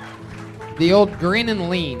old grin and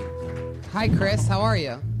lean. Hi, Chris. How are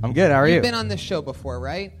you? I'm good. How are you? You've been on this show before,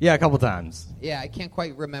 right? Yeah, a couple times. Yeah, I can't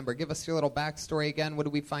quite remember. Give us your little backstory again. What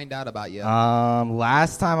did we find out about you?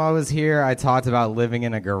 Last time I was here, I talked about living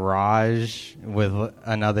in a garage with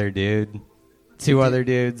another dude, two other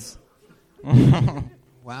dudes.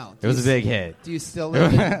 Wow. It was a big hit. Do you still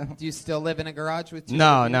live in a garage with two?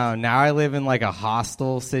 No. Now I live in like a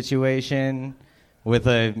hostel situation with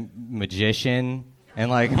a magician and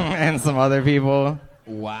like and some other people.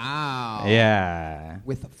 Wow. Yeah.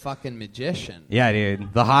 With a fucking magician. Yeah,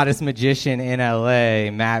 dude. The hottest magician in LA,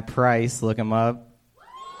 Matt Price. Look him up.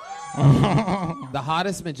 The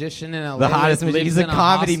hottest magician in LA. The hottest magician. lives He's a in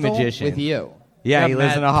comedy hostel magician. with you. Yeah, he lives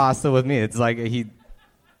Matt. in a hostel with me. It's like he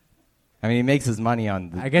makes his money on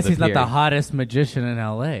the I guess he's not pier. the hottest magician in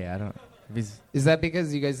L.A. I don't. If he's Is that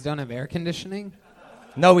because you guys don't have air conditioning?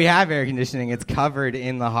 No, we have air conditioning. It's covered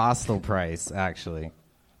in the hostel price, actually.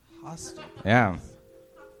 Hostel. Yeah.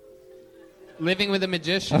 Living with a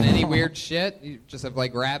magician, any weird shit? You just have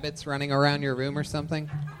like rabbits running around your room or something?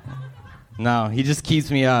 No, he just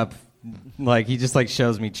keeps me up. Like, he just, like,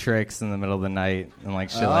 shows me tricks in the middle of the night and,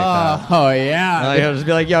 like, shit like that. Oh, yeah. And, like, he'll just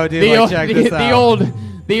be like, yo, dude, check this out.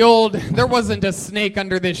 The old, there wasn't a snake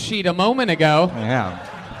under this sheet a moment ago. Yeah.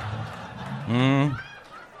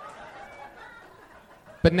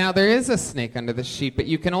 But now there is a snake under the sheet, but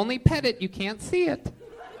you can only pet it. You can't see it.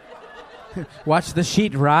 watch the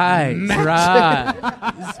sheet rise. Magic.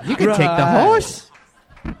 Rise. You can take the horse.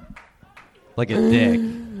 Like a dick.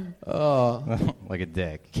 Oh. Like a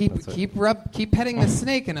dick. Keep petting the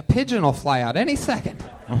snake, and a pigeon will fly out any second.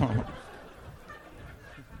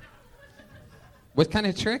 What kind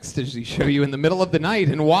of tricks does he show you in the middle of the night,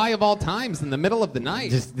 and why of all times in the middle of the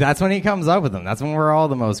night? Just that's when he comes up with them. That's when we're all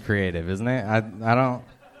the most creative, isn't it? I don't.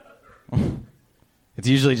 It's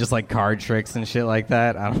usually just like card tricks and shit like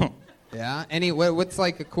that. I don't. Yeah. What's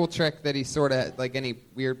like a cool trick that he sort of like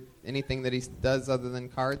anything that he does other than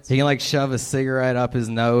cards? He can like shove a cigarette up his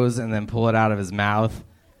nose and then pull it out of his mouth.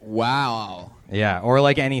 Wow. Yeah, or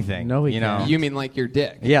like anything. No, you know. You mean like your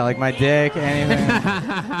dick? Yeah, like my dick,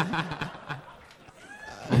 anything.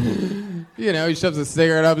 You know, he shoves a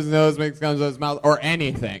cigarette up his nose, makes gums out his mouth, or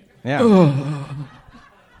anything. Yeah.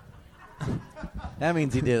 That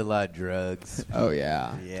means he did a lot of drugs. Oh,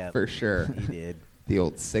 yeah. Yeah. For sure. He did. The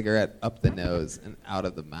old cigarette up the nose and out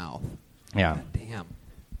of the mouth. Yeah. God damn.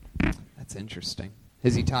 That's interesting.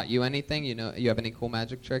 Has he taught you anything? You know, you have any cool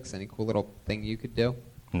magic tricks? Any cool little thing you could do?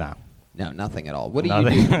 No. No, nothing at all. What do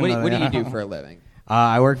Nothing. you do? What do you do for a living?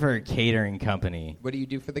 I work for a catering company. What do you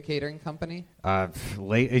do for the catering company?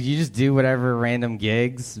 You just do whatever random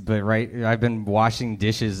gigs, but I've been washing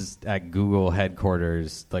dishes at Google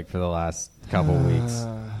headquarters like for the last couple weeks.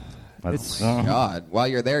 God, while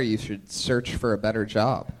you're there, you should search for a better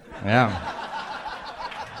job. Yeah.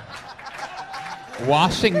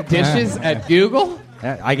 Washing dishes at Google?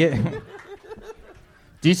 Yeah, I get.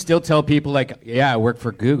 Do you still tell people like, yeah, I work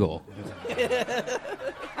for Google?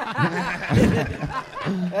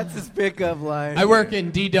 That's his pickup line. I work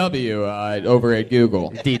in DW over at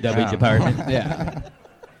Google. DW department. Yeah.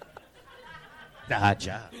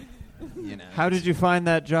 Job. You know. How did you find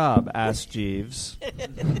that job? Asked Jeeves.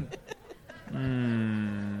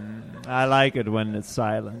 I like it when it's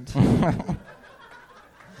silent.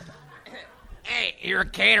 Hey, you're a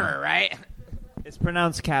caterer, right? It's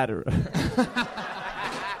pronounced caterer.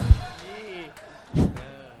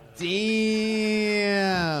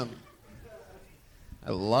 Damn.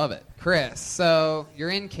 I love it. Chris, so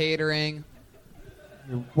you're in catering.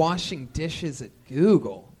 You're washing dishes at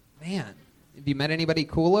Google. Man, have you met anybody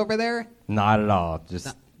cool over there? Not at all. Just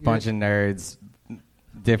a bunch of nerds,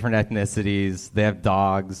 different ethnicities. They have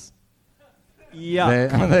dogs.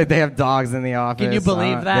 Yeah. They have dogs in the office. Can you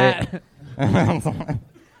believe that?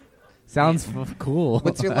 Sounds cool.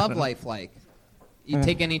 What's your love life like? You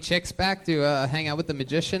take any chicks back to hang out with the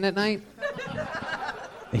magician at night?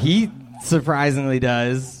 He surprisingly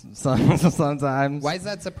does sometimes. Why is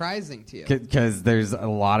that surprising to you? Because there's a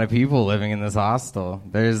lot of people living in this hostel.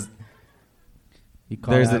 There's an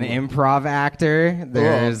improv actor.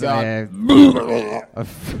 There's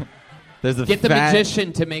Get the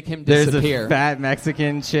magician to make him disappear. There's a fat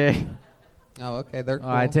Mexican chick. Oh, okay, they're cool.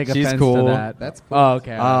 I take She's offense cool. to that. That's cool. Oh,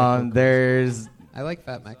 okay. There's. I like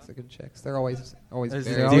fat Mexican chicks. They're always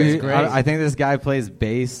very Dude, I think this guy plays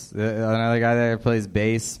bass. Another guy there plays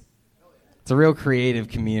bass. It's a real creative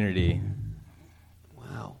community.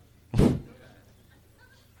 Wow.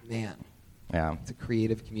 Man. Yeah. It's a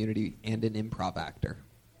creative community and an improv actor.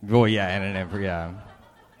 Well, yeah, and an improv, yeah.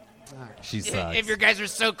 She sucks. If you guys are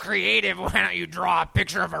so creative, why don't you draw a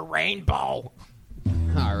picture of a rainbow?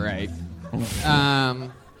 All right.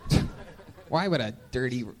 Why would a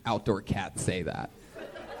dirty outdoor cat say that?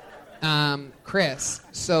 Chris,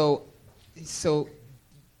 so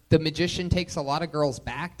the magician takes a lot of girls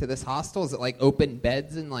back to this hostel? Is it like open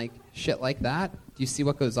beds and like shit like that? Do you see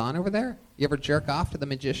what goes on over there? You ever jerk off to the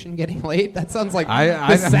magician getting laid? That sounds like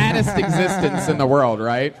the saddest existence in the world,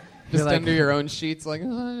 right? Just like, under your own sheets, like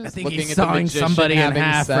I think looking he's at the sawing magician somebody in having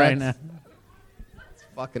half sex. right now. It's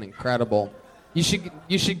fucking incredible. You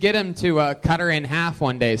should get him to cut her in half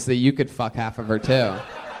one day so that you could fuck half of her too.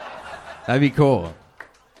 That'd be cool.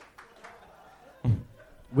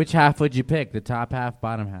 Which half would you pick? The top half,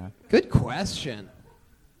 bottom half? Good question.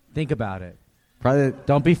 Think about it. Probably.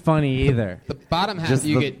 Don't be funny either. The bottom half Just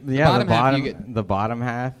you get. The bottom half you get. The bottom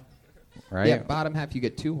half, right? Yeah, bottom half you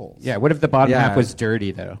get 2 holes. Yeah, what if the bottom half was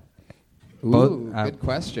dirty, though? Ooh, good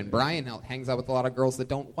question. Brian hangs out with a lot of girls that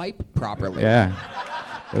don't wipe properly. Yeah.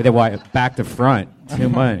 They wipe back to front. Too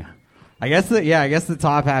much. I guess the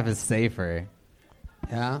top half is safer.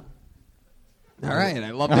 Yeah. All right, I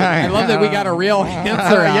love that. I love that we got a real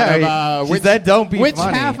answer out of she said don't be which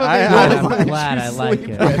funny. half of I'm glad I like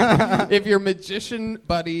it. If your magician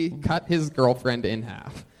buddy cut his girlfriend in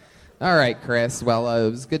half. All right, Chris. Well, it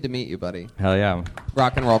was good to meet you, buddy. Hell yeah.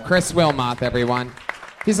 Rock and roll. Chris Wilmoth, everyone.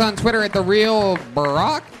 He's on Twitter at The Real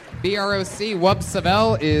Brock, B-R-O-C. Wub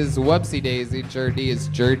Savell is Wubsy Daisy. Jerdy is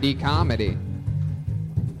Jerdy Comedy.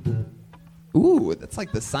 Ooh, that's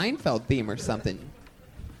like the Seinfeld theme or something.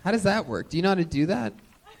 How does that work? Do you know how to do that?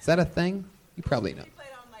 Is that a thing? You probably know.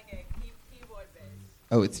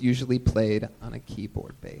 Oh, it's usually played on a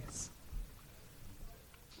keyboard bass.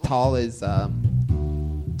 Tall is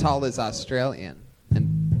Australian.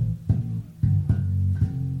 And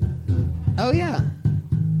oh yeah.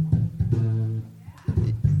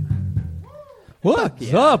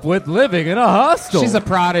 What's up with living in a hostel? She's a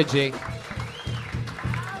prodigy.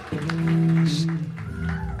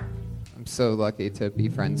 I'm so lucky to be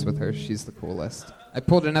friends with her. She's the coolest. I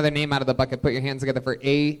pulled another name out of the bucket. Put your hands together for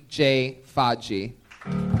A.J. Faji.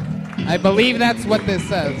 I believe that's what this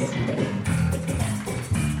says.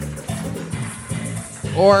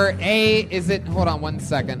 Or A, is it, hold on one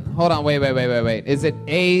second. Hold on, wait. Is it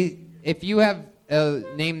A, if you have a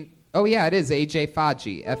name, oh yeah, it is A.J.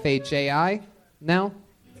 Faji, F-A-J-I. No?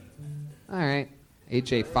 All right.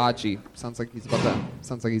 AJ Fauci sounds like he's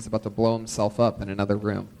about to blow himself up in another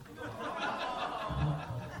room.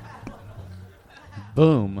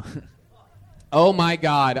 Boom. Oh my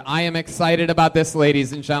God, I am excited about this,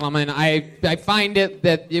 ladies and gentlemen. I find it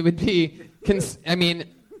that it would be,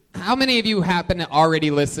 how many of you happen to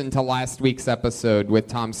already listen to last week's episode with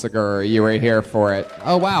Tom Segura? You were here for it.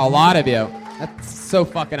 Oh wow, a lot of you. That's so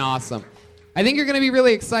fucking awesome. I think you're going to be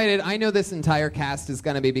really excited. I know this entire cast is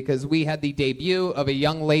going to be because we had the debut of a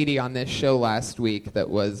young lady on this show last week that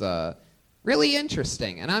was really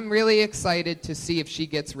interesting, and I'm really excited to see if she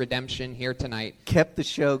gets redemption here tonight. Kept the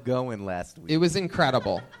show going last week. It was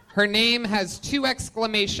incredible. Her name has 2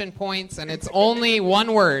 exclamation points, and it's only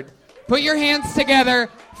one word. Put your hands together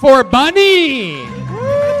for Bunny!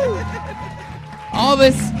 All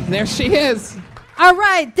this, there she is. All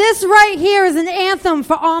right, this right here is an anthem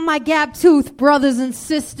for all my gap tooth brothers and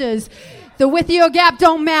sisters. The width of your gap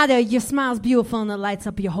don't matter. Your smile's beautiful and it lights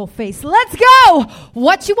up your whole face. Let's go!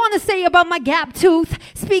 What you want to say about my gap tooth?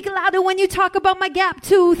 Speak louder when you talk about my gap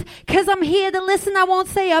tooth. Cause I'm here to listen, I won't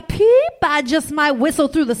say a peep. I just might whistle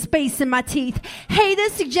through the space in my teeth.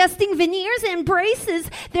 Haters suggesting veneers and braces.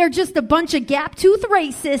 They're just a bunch of gap tooth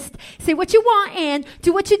racists. Say what you want and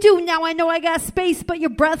do what you do. Now I know I got space, but your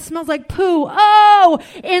breath smells like poo. Oh,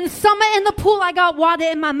 in summer in the pool, I got water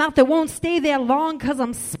in my mouth that won't stay there long cause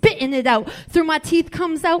I'm spitting it out. Through my teeth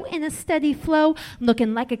comes out in a steady flow,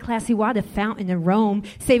 looking like a classy water fountain in Rome.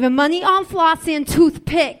 Saving money on floss and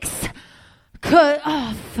toothpicks.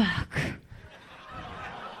 Oh, fuck.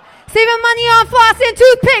 Saving money on floss and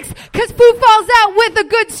toothpicks, cause food falls out with a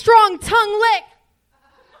good strong tongue lick.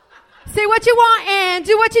 Say what you want and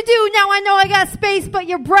do what you do. Now I know I got space, but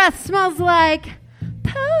your breath smells like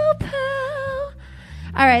poo-poo.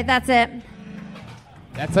 All right, that's it.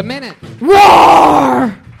 That's a minute.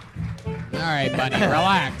 Roar! All right, Bunny,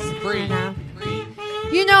 relax. Breathe.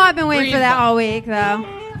 You know I've been waiting for that all week, though.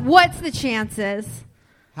 What's the chances?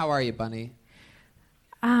 How are you, Bunny?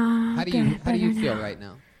 How do you feel right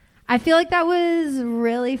now? I feel like that was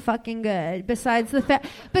really fucking good. Besides the point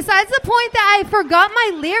that I forgot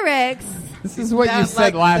my lyrics. This is what you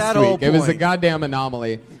said last week. It was a goddamn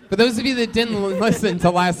anomaly. For those of you that didn't listen to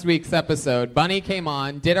last week's episode, Bunny came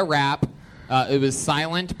on, did a rap. It was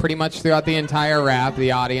silent pretty much throughout the entire rap,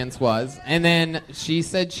 the audience was. And then she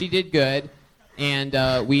said she did good,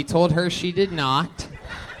 and we told her she did not.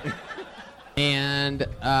 And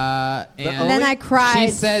then I cried.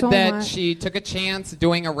 She said so that much. she took a chance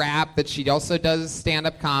doing a rap, that she also does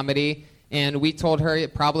stand-up comedy, and we told her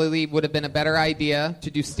it probably would have been a better idea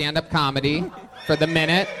to do stand-up comedy for the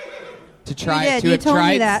minute, to have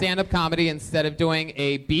tried stand-up comedy instead of doing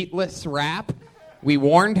a beatless rap. We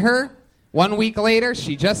warned her. 1 week later,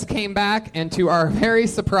 she just came back, and to our very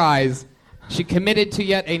surprise, she committed to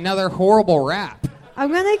yet another horrible rap.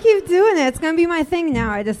 I'm going to keep doing it. It's going to be my thing now,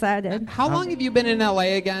 I decided. How long have you been in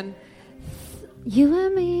L.A. again? You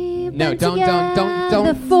and me. No, don't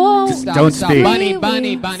Stop. Don't speak.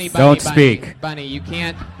 Bunny. Don't speak. Bunny, you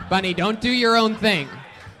can't. Bunny, don't do your own thing.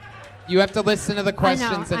 You have to listen to the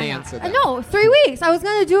questions and answer them. No, 3 weeks. I was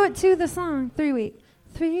going to do it to the song. 3 weeks.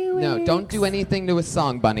 3 weeks. No, don't do anything to a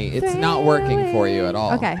song, Bunny. It's not working for you at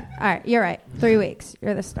all. Okay, all right, you're right. 3 weeks.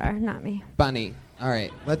 You're the star, not me. Bunny, all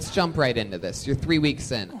right, let's jump right into this. You're 3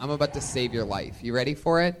 weeks in. I'm about to save your life. You ready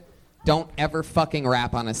for it? Don't ever fucking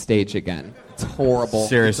rap on a stage again. It's horrible.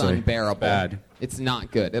 Seriously. It's unbearable. Bad. It's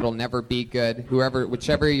not good. It'll never be good.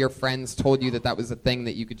 Whichever of your friends told you that was a thing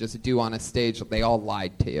that you could just do on a stage, they all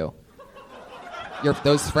lied to you.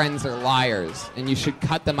 Those friends are liars, and you should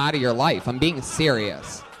cut them out of your life. I'm being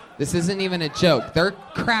serious. This isn't even a joke. They're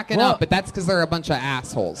cracking up, but that's because they're a bunch of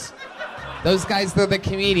assholes. Those guys, they're the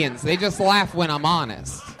comedians. They just laugh when I'm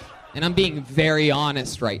honest. And I'm being very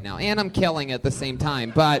honest right now. And I'm killing at the same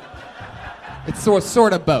time, but it's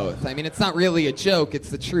sort of both. I mean, it's not really a joke.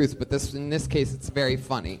 It's the truth, but in this case, it's very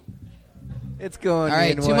funny. It's going all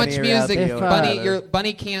right, in too one much ear, music. out the other.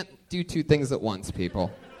 Bunny can't do two things at once,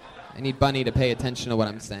 people. I need Bunny to pay attention to what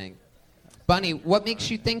I'm saying. Bunny, what makes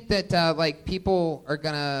you think that people are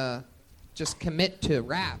gonna just commit to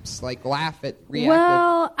raps, like laugh at reactive?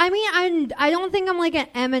 Well, I mean, I don't think I'm like an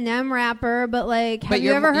Eminem rapper, but like, have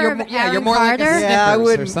you ever heard of Aaron you're more Carter? like a Snickers I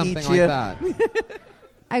wouldn't or something eat like you. that.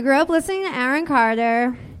 I grew up listening to Aaron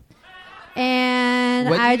Carter, and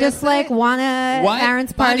What'd you I just just like say? want What?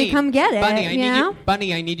 Aaron's party, Bunny, come get it. Bunny, you know?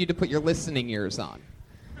 Bunny, I need you to put your listening ears on.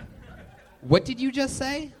 What did you just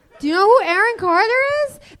say? Do you know who Aaron Carter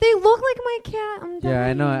is? They look like my cat. I'm Yeah,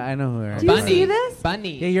 I dying. know who. Do you see this?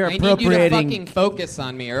 Bunny, Yeah, you're I need you to appropriating- fucking focus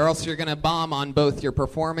on me, or else you're gonna bomb on both your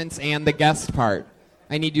performance and the guest part.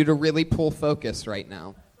 I need you to really pull focus right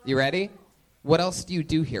now. You ready? What else do you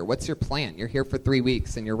do here? What's your plan? You're here for 3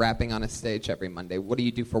 weeks and you're rapping on a stage every Monday. What do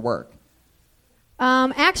you do for work?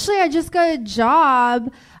 Actually, I just got a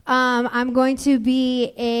job. I'm going to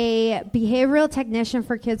be a behavioral technician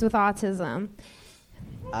for kids with autism.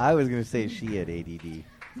 I was going to say she had ADD.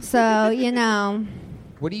 So, you know.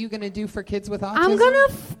 What are you going to do for kids with autism? I'm going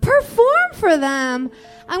to perform for them.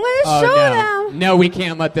 I'm going to show them. No, we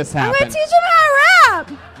can't let this happen. I'm going to teach them how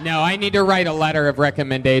to rap. No, I need to write a letter of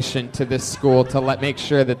recommendation to this school to make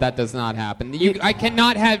sure that does not happen. I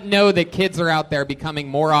cannot know that kids are out there becoming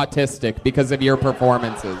more autistic because of your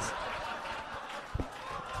performances.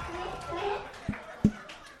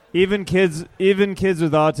 Even kids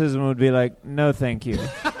with autism would be like, no, thank you.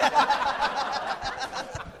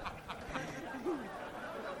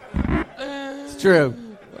 It's true.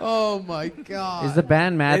 Oh my God! Is the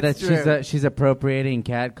band mad It's that true. she's appropriating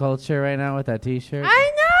cat culture right now with that T-shirt?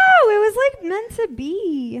 I know. It was like meant to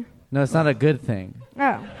be. No, it's not a good thing.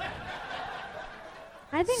 Oh.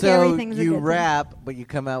 I think So everything's a you good rap, but you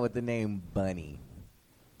come out with the name Bunny.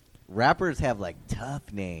 Rappers have like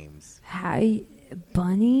tough names. thing. Hi,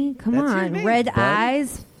 Bunny? Come That's your on. name, Red Bunny.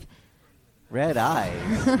 eyes. Red eyes.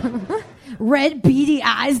 Red beady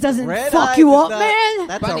eyes doesn't Red fuck eyes you is up, not- man.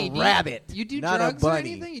 That's Bunny, a rabbit. You do not drugs a or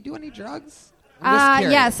bunny. anything? You do any drugs? I'm just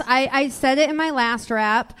curious. Yes, I said it in my last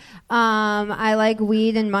rap. I like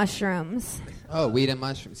weed and mushrooms. Oh, weed and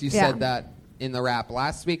mushrooms. You Yeah. said that in the rap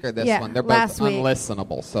last week or this Yeah, one? They're both last week.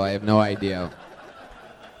 unlistenable, so I have no idea.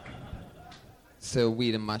 So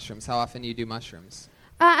weed and mushrooms. How often do you do mushrooms?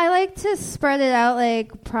 I like to spread it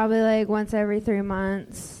out probably once every 3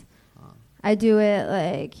 months. I do it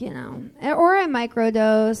or I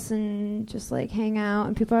microdose and just hang out,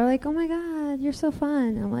 and people are like, "Oh my God, you're so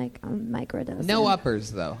fun." I'm like, I'm microdosing. No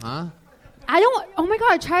uppers though, huh? I don't. Oh my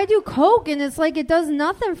God, I try to do coke, and it's it does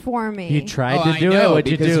nothing for me. You tried Oh, to do I know, it?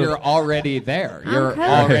 What'd you because do? you're already there. I'm You're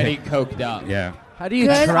coked. already coked up. Yeah. How do you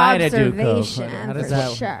Good try to do coke? observation, How does for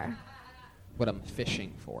that? sure. What I'm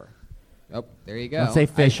fishing for. Oh, there you go. Don't say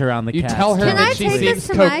fish around the You cat. tell her Can I that she take seems this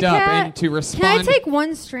to my coked up, cat? and to respond, Can I take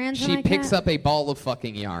one strand to she my picks cat? up a ball of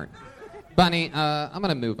fucking yarn. Bunny, I'm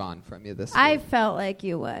gonna move on from you this I week. felt like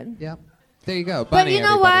you would. Yeah. There you go, But Bunny. you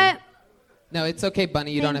know everybody. what? No, it's okay,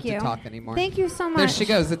 Bunny. You don't have Thank to you. talk anymore. Thank you so much. There she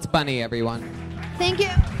goes. It's Bunny, everyone. Thank you.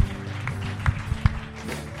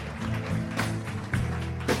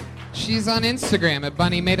 She's on Instagram at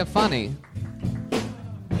Bunny Made a Funny.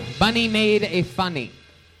 Bunny Made a Funny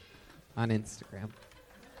on Instagram.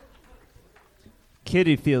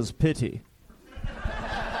 Kitty feels pity.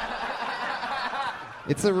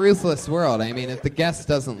 It's a ruthless world. I mean, if the guest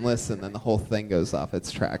doesn't listen, then the whole thing goes off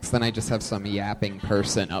its tracks. Then I just have some yapping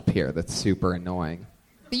person up here that's super annoying.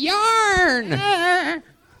 The yarn!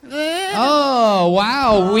 Oh,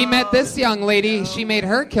 wow. We met this young lady. She made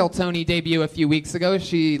her Kill Tony debut a few weeks ago.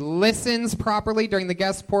 She listens properly during the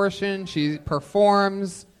guest portion. She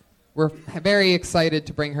performs. We're very excited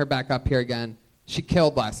to bring her back up here again. She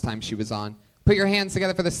killed last time she was on. Put your hands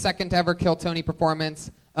together for the second ever Kill Tony performance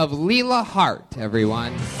of Leela Hart,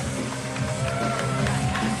 everyone.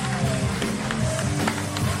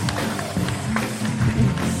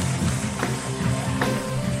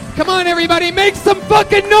 Come on, everybody, make some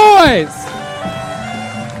fucking noise!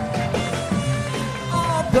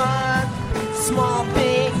 All but small,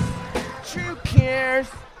 big, true cares.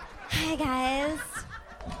 Hi, guys.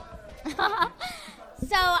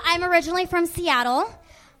 So, I'm originally from Seattle,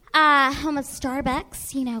 home of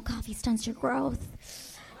Starbucks. You know, coffee stunts your growth.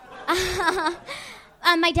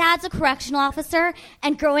 My dad's a correctional officer,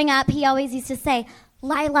 and growing up, he always used to say,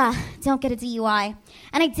 Lila, don't get a DUI.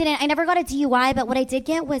 And I didn't. I never got a DUI, but what I did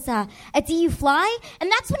get was a DU fly.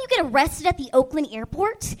 And that's when you get arrested at the Oakland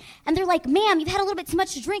airport. And they're like, ma'am, you've had a little bit too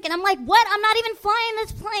much to drink. And I'm like, what? I'm not even flying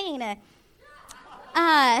this plane.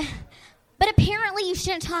 But apparently you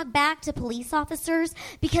shouldn't talk back to police officers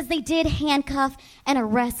because they did handcuff and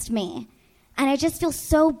arrest me. And I just feel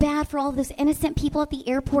so bad for all those innocent people at the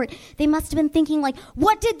airport. They must have been thinking, like,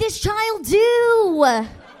 what did this child do?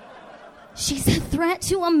 She's a threat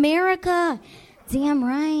to America. Damn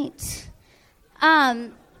right.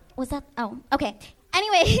 Was that? Oh, okay.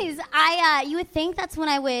 Anyways, you would think that's when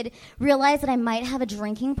I would realize that I might have a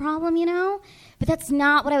drinking problem, you know? But that's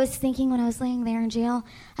not what I was thinking when I was laying there in jail.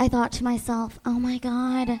 I thought to myself, oh my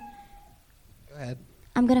God. Go ahead.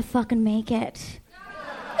 I'm gonna fucking make it.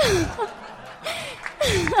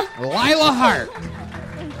 Lila Hart.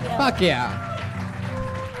 Fuck yeah.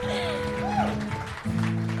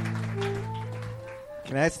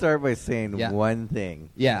 Can I start by saying one thing?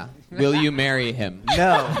 Yeah. Will you marry him?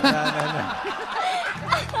 No.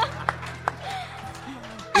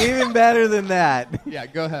 Even better than that. Yeah,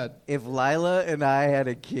 go ahead. If Lila and I had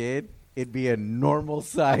a kid, it'd be a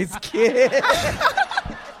normal-sized kid.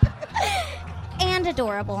 And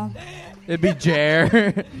adorable. It'd be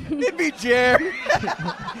Jer. It'd be Jer.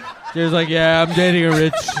 Jer's like, yeah, I'm dating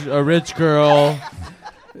a rich girl.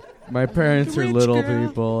 My parents are little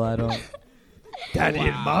people. I don't. Daddy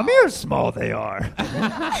and Mommy are small. They are.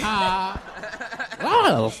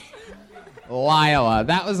 Wow. Lila,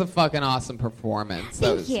 that was a fucking awesome performance. That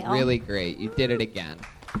Thank was you. really great. You did it again.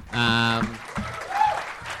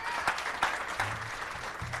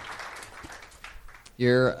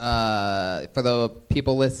 You're for the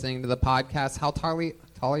people listening to the podcast. How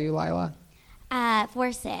tall are you, Lila?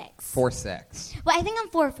 4'6". 4'6". Well, I think I'm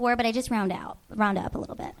 4'4", but I just round up a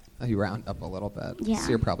little bit. Oh, you round up a little bit. Yeah. So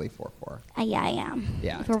you're probably 4'4". Yeah, I am.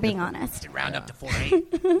 Yeah. If we're being honest. Round up to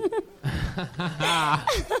 4'8".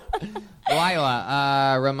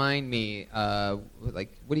 Lila, remind me,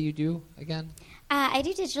 what do you do again? I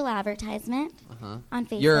do digital advertisement on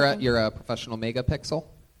Facebook. You're a professional megapixel.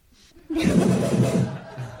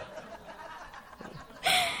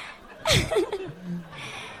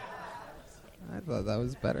 I thought that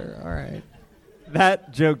was better. All right.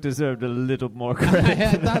 That joke deserved a little more credit.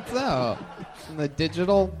 I thought so. And the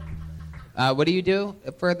digital. What do you do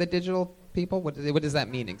for the digital people? What does that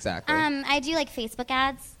mean exactly? I do like Facebook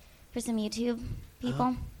ads for some YouTube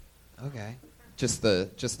people. Okay. Just the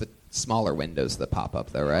smaller windows that pop up,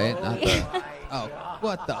 though, right? Not the. Oh,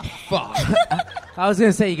 what the fuck? I was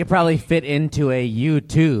gonna say you could probably fit into a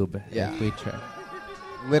YouTube. Yeah. If we try.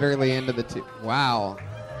 Literally into the two. Wow.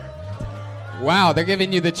 Wow, they're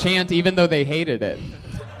giving you the chant even though they hated it.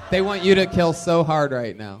 They want you to kill so hard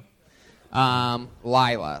right now.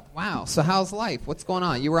 Lila. Wow, so how's life? What's going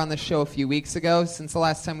on? You were on the show a few weeks ago. Since the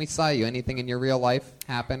last time we saw you, anything in your real life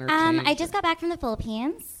happen or change? I just got back from the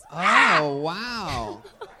Philippines. Oh, wow.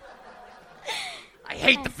 I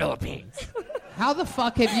hate the Philippines. How the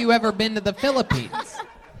fuck have you ever been to the Philippines?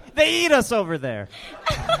 They eat us over there.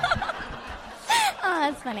 Oh,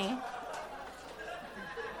 that's funny.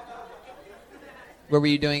 What were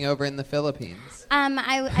you doing over in the Philippines?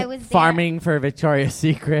 I was there. Farming for Victoria's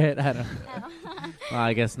Secret. I don't know. Well,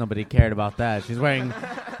 I guess nobody cared about that. She's wearing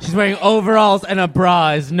overalls and a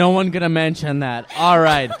bra. Is no one gonna mention that? All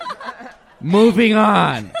right. Moving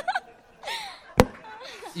on.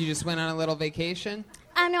 You just went on a little vacation?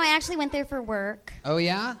 No, I actually went there for work. Oh,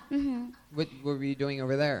 yeah? Mm-hmm. What were you doing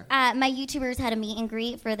over there? My YouTubers had a meet and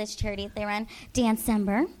greet for this charity that they run,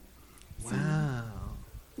 Dancember. Wow.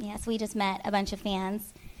 Yeah, so we just met a bunch of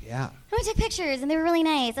fans. Yeah. And we took pictures, and they were really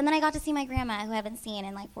nice. And then I got to see my grandma, who I haven't seen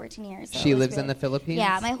in like 14 years. So She it was lives in really- the Philippines?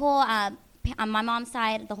 Yeah, my whole, on my mom's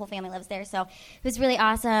side, the whole family lives there. So it was really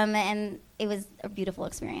awesome, and it was a beautiful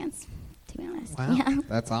experience, to be honest. Wow, Yeah.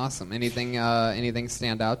 that's awesome. Anything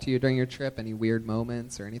stand out to you during your trip? Any weird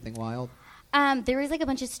moments or anything wild? There was like a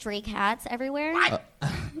bunch of stray cats everywhere.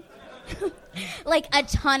 Like a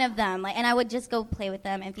ton of them. Like, and I would just go play with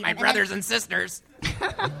them and feed My them. brothers and sisters.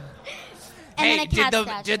 And then a cat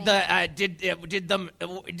did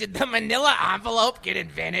the Manila envelope get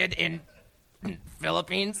invented in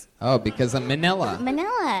Philippines? Oh, because of Manila.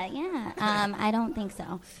 Manila, yeah. I don't think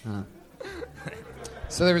so. Huh.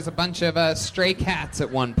 So there was a bunch of stray cats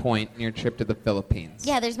at one point in your trip to the Philippines.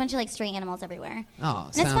 Yeah, there's a bunch of like stray animals everywhere. Oh,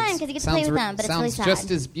 and it's fun because you get to play with them, but it's really sounds sad.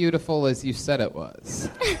 just as beautiful as you said it was.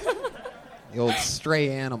 The old stray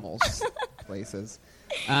animals places.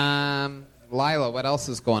 Lila, what else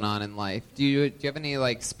is going on in life? Do you have any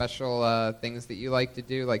like special things that you like to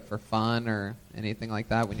do, like for fun or anything like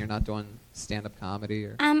that when you're not doing stand-up comedy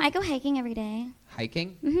or I go hiking every day.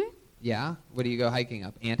 hiking? Mm-hmm. Yeah. What do you go hiking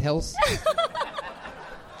up? Anthills?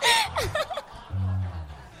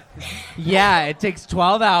 Yeah, it takes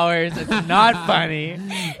 12 hours. It's not funny.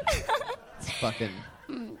 It's fucking.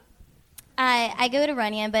 I go to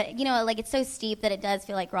Runyon, but you know, like it's so steep that it does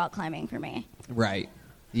feel like rock climbing for me. Right.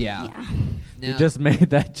 Yeah. You just made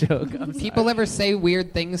that joke. I'm People sorry. ever say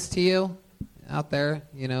weird things to you out there?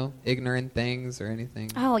 You know, ignorant things or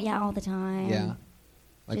anything? Oh yeah, all the time. Yeah.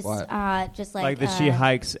 Like just, what? Just like. Like that she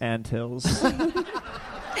hikes anthills.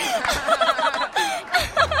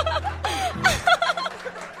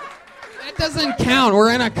 That doesn't count.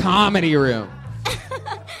 We're in a comedy room.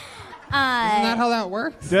 Isn't that how that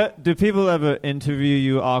works? Do people ever interview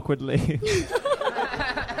you awkwardly?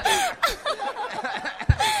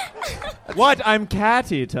 What? I'm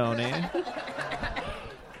catty, Tony.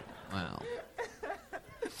 Wow.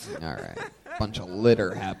 All right. Bunch of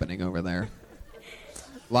litter happening over there.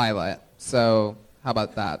 Lila, so how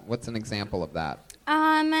about that? What's an example of that?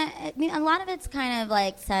 I mean, a lot of it's kind of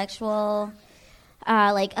like sexual.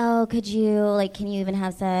 Like, oh, could you, like, can you even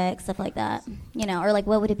have sex? Stuff like that. You know, or like,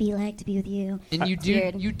 what would it be like to be with you? And It's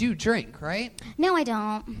weird. you do drink, right? No, I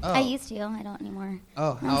don't. Oh. I used to. I don't anymore.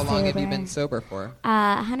 Oh, I'm how long have you sober. been sober for?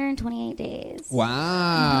 128 days.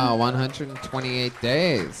 Wow, 128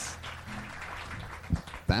 days.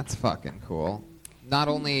 That's fucking cool. Not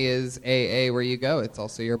only is AA where you go, it's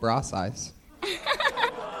also your bra size.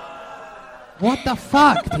 What the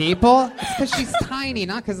fuck, people? It's because she's tiny,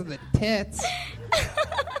 not because of the tits.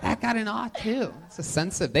 That got an awe, too. It's a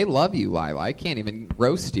sensitive. They love you, Lila. I can't even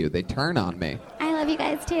roast you. They turn on me. I love you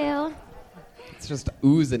guys too. It's just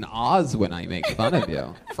oohs and ahs when I make fun of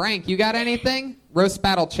you. Frank, you got anything? Roast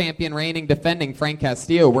battle champion, reigning, defending Frank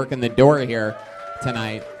Castillo working the door here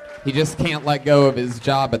tonight. He just can't let go of his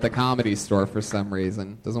job at the Comedy Store for some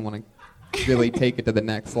reason. Doesn't want to really take it to the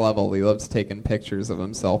next level. He loves taking pictures of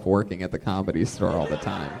himself working at the Comedy Store all the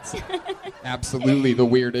time. It's absolutely the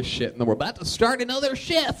weirdest shit in the world. About to start another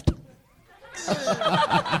shift.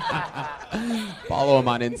 Follow him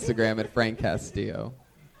on Instagram at Frank Castillo.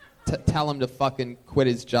 Tell him to fucking quit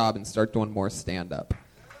his job and start doing more stand-up.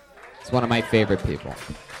 It's one of my favorite people.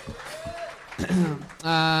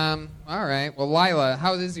 All right. Well, Lila,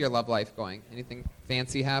 how is your love life going? Anything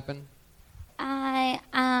fancy happen?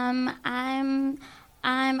 I'm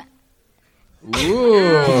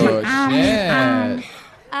Ooh, shit.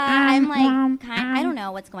 I'm like, I don't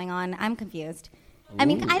know what's going on. I'm confused. I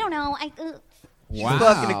mean, I don't know. She's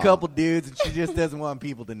fucking a couple dudes, and she just doesn't want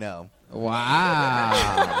people to know.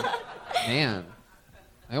 Wow. Man.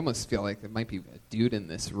 I almost feel like there might be a dude in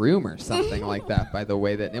this room or something like that, by the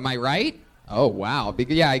way that... Am I right? Oh, wow.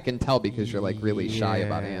 Yeah, I can tell because you're, like, really shy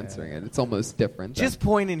about answering it. It's almost different. Just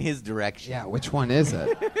point in his direction. Yeah, which one is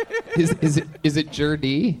it? Is it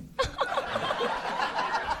Jerdy?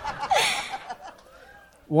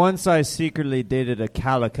 Once I secretly dated a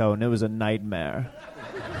calico, and it was a nightmare.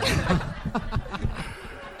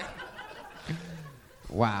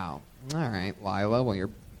 Wow. All right, Lila. Well, you're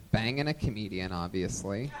banging a comedian,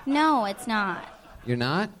 obviously. No, it's not. You're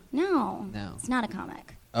not? No. No. It's not a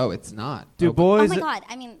comic. Oh, it's not. Do boys... Oh my God.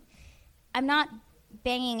 I mean, I'm not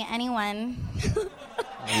banging anyone.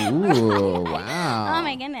 Ooh, wow. Oh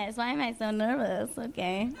my goodness. Why am I so nervous?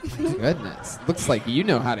 Okay. Goodness. Looks like you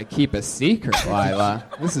know how to keep a secret, Lila.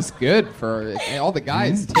 This is good for all the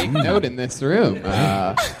guys. Take note in this room.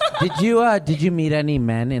 Did you meet any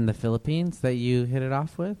men in the Philippines that you hit it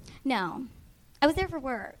off with? No. I was there for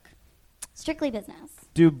work. Strictly business.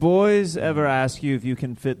 Do boys ever ask you if you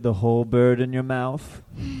can fit the whole bird in your mouth?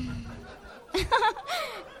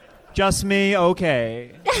 Just me?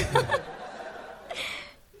 Okay.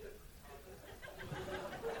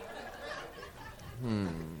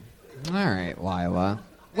 All right, Lila.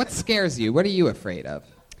 What scares you? What are you afraid of?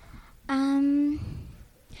 I'm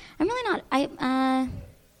really not. I'm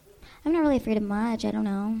not really afraid of much. I don't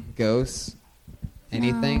know. Ghosts?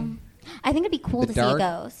 Anything? I think it'd be cool The to dark? see a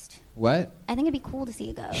ghost. What? I think it'd be cool to see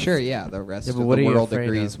a ghost. Sure, yeah. The rest Yeah, of but the what are you world afraid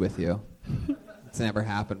agrees of? with you. It's never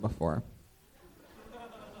happened before.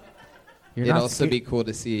 You're It'd not also sca- be cool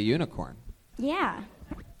to see a unicorn. Yeah.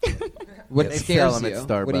 What They sell scares 'em you?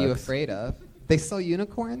 at What are you Starbucks. afraid of? They sell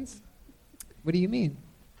unicorns? What do you mean?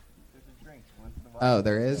 Oh,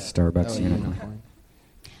 there is? Starbucks Oh, a unicorn.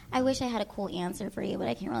 I wish I had a cool answer for you, but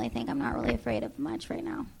I can't really think. I'm not really afraid of much right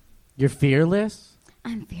now. You're fearless?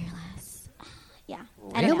 I'm fearless. Yeah.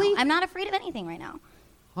 I don't know. I'm not afraid of anything right now.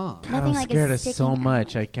 Huh. Nothing I'm like scared of is so sticking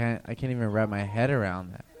much. I can't even wrap my head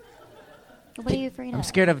around that. What are you afraid of? I'm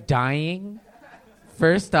scared of dying.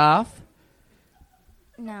 First off,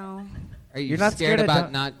 No. Are you You're not scared scared of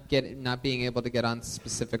about di- not being able to get on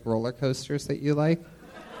specific roller coasters that you like?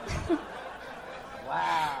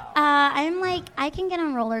 I'm like, I can get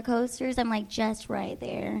on roller coasters. I'm like just right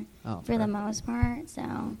there for the most part. So,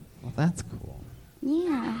 Well, that's cool.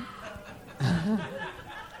 yeah.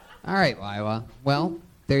 All right, Lila. Well,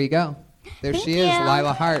 there you go. There Thank she is, you.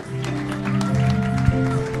 Lila Hart.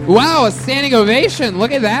 Wow, a standing ovation.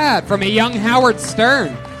 Look at that from a young Howard Stern.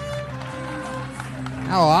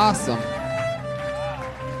 How awesome.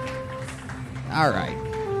 All right.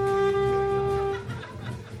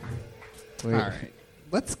 All right.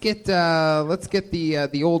 Let's get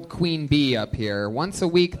the old Queen Bee up here. Once a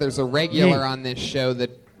week, there's a regular on this show that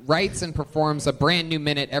writes and performs a brand new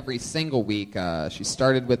minute every single week. She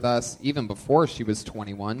started with us even before she was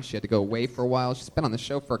 21. She had to go away for a while. She's been on the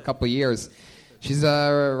show for a couple years. She's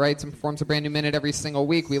writes and performs a brand new minute every single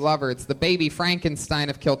week. We love her. It's the baby Frankenstein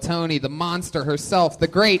of Kiltony, the monster herself, the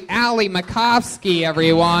great Allie Makovsky,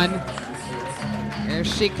 everyone. Here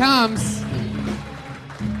she comes.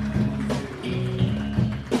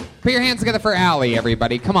 Put your hands together for Allie,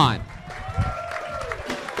 everybody. Come on.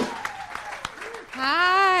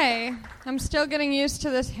 I'm still getting used to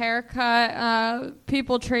this haircut.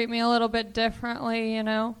 People treat me a little bit differently, you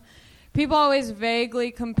know. People always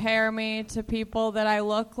vaguely compare me to people that I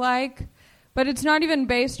look like, but it's not even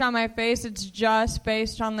based on my face. It's just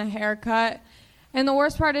based on the haircut. And the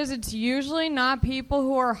worst part is it's usually not people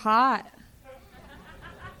who are hot.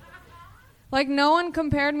 Like, no one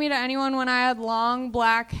compared me to anyone when I had long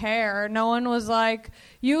black hair. No one was like,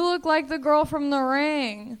 you look like the girl from The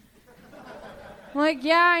Ring. I'm like,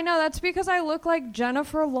 yeah, I know. That's because I look like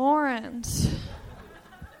Jennifer Lawrence.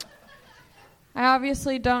 I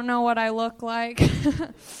obviously don't know what I look like.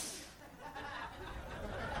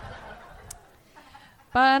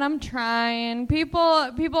 But I'm trying. People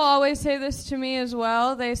always say this to me as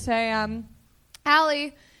well. They say,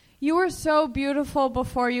 Allie, you were so beautiful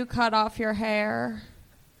before you cut off your hair.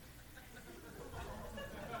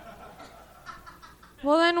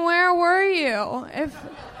 Well, then where were you?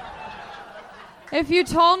 If you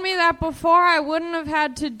told me that before, I wouldn't have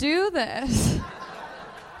had to do this.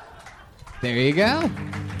 There you go.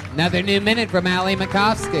 Another new minute from Allie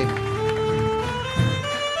Makovsky.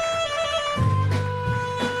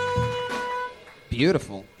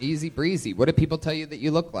 Beautiful. Easy breezy. What do people tell you that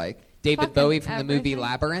you look like? David Fucking Bowie from the movie everything.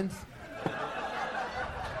 Labyrinth?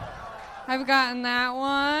 I've gotten that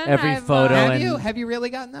one. Every photo Have you really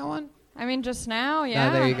gotten that one? I mean, just now, yeah.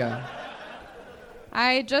 Oh, there you go.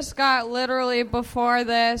 I just got literally before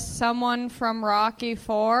this someone from Rocky IV.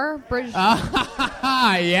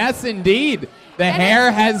 Yes, indeed. The hair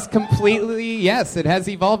has completely, yes, it has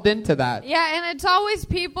evolved into that. Yeah, and it's always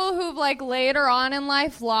people who've, like, later on in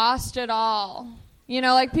life lost it all. You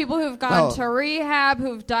know, like people who've gone to rehab,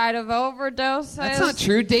 who've died of overdoses. That's not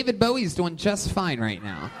true. David Bowie's doing just fine right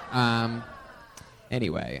now.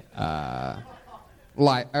 Anyway, you're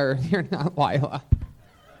not Lila.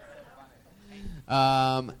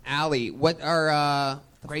 Allie, what are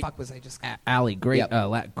the fuck was I just? Allie, great,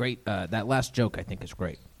 Yep. great. That last joke I think is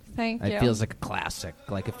great. Thank you. It feels like a classic.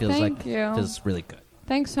 Like it feels Thank like you. it feels really good.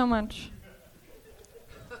 Thanks so much.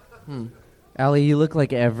 Allie, you look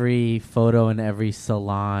like every photo in every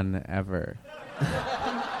salon ever.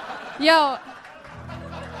 Yo,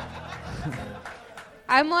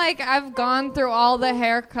 I'm like, I've gone through all the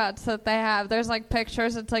haircuts that they have. There's like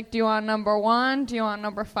pictures. It's like, do you want number 1? Do you want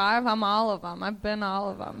number 5? I'm all of them. I've been all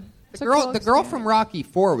of them. The girl from Rocky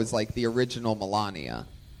IV was like the original Melania.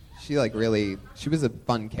 She was a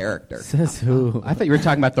fun character. Says who? I thought you were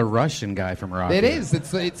talking about the Russian guy from Rocky. It is.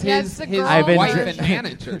 It's his wife and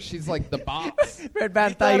manager. She's like the boss. Red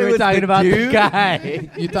Band thought you were talking about the guy.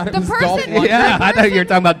 You thought it The was person- Dolph Lundgren? Yeah, I thought you were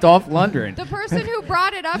talking about Dolph Lundgren. The person who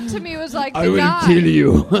brought it up to me was like, I the will guy. kill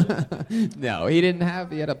you. No, he didn't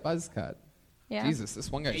have. He had a buzz cut. Yeah. Jesus, this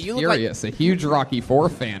one guy's You look like- furious. A huge Rocky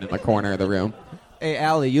IV fan in the corner of the room. Hey,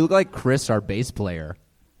 Allie, you look like Chris, our bass player.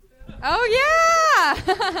 Oh, yeah.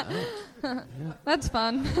 That's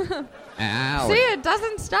fun. Allie. See, it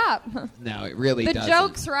doesn't stop. No, it really The doesn't.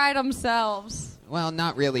 jokes write themselves. Well,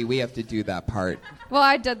 not really. We have to do that part. Well,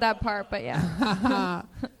 I did that part, but yeah.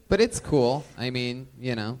 But it's cool. I mean,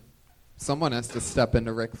 you know, someone has to step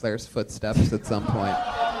into Ric Flair's footsteps at some point.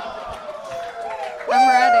 I'm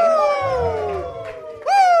ready.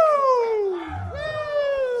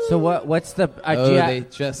 So what's the? They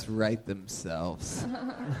just write themselves.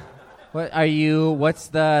 What are you? What's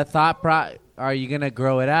the thought? Are you gonna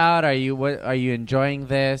grow it out? Are you enjoying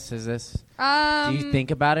this? Is this? Do you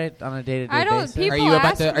think about it on a day-to-day I don't- basis? people Are you about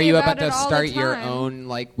ask to? Are me you about about to it all the start your time. own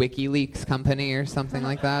like WikiLeaks company or something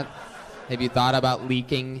like that? Have you thought about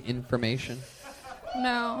leaking information?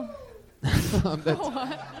 No.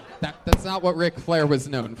 That's not what Ric Flair was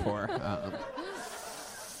known for.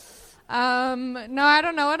 No, I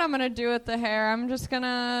don't know what I'm going to do with the hair.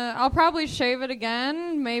 I'll probably shave it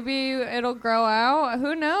again. Maybe it'll grow out.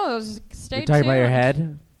 Who knows? Stay You're talking tuned. about your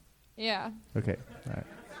head? Yeah. Okay. All right.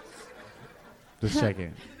 Just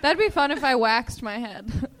checking. That'd be fun if I waxed my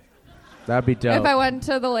head. That'd be dope. If I went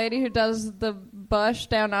to the lady who does the bush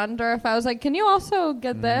down under, if I was like, can you also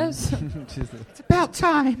get this? It's about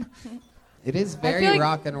time. It is I very feel like-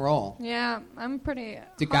 rock and roll. Yeah, I'm pretty...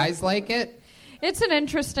 Do guys like it? It's an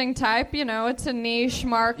interesting type, you know. It's a niche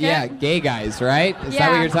market. Yeah, gay guys, right? Is that Yeah.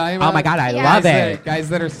 what you're talking about? Oh my God, I Yeah. love Guys it. that- Guys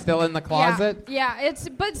that are still in the closet? Yeah,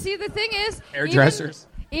 but see, the thing is... Hairdressers?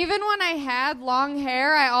 Even when I had long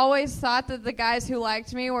hair, I always thought that the guys who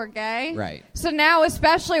liked me were gay. Right. So now,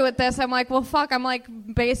 especially with this, I'm like, well, fuck, I'm like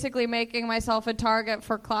basically making myself a target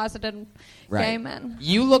for closeted gay men.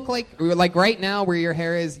 You look like right now where your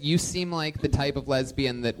hair is, you seem like the type of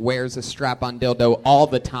lesbian that wears a strap-on dildo all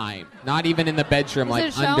the time. Not even in the bedroom, Is like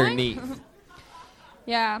it showing? underneath.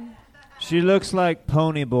 Yeah. She looks like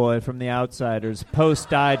Pony Boy from The Outsiders,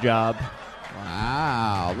 post-eye job.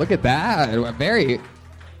 Wow, look at that.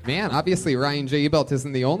 Man, obviously Ryan J. Ebelt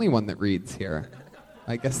isn't the only one that reads here.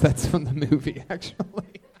 I guess that's from the movie,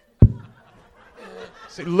 actually.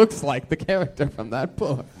 She looks like the character from that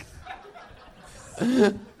book.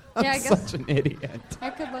 I'm I guess such an idiot.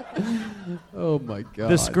 I could look. Oh my god.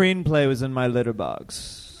 The screenplay was in my litter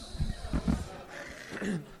box.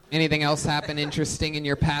 Anything else happen interesting in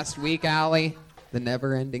your past week, Allie? The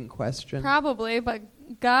never-ending question. Probably, but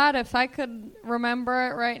God, if I could remember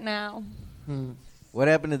it right now. What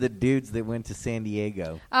happened to the dudes that went to San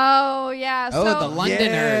Diego? Oh, yeah. Oh, so the Londoners.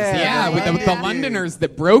 Yeah, with the Londoners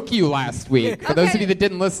that broke you last week. For those of you that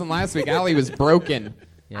didn't listen last week, Allie was broken.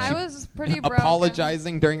 I was pretty broken.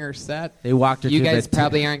 Apologizing during her set. They walked her You to guys the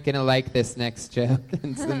probably aren't going to like this next joke.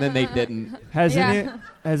 And then they didn't.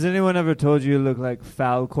 Has anyone ever told you look like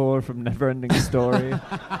Falcor from Neverending Story?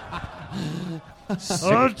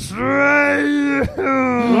 Atreyu!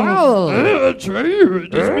 Atreyu,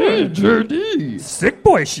 it's me, JD. Sick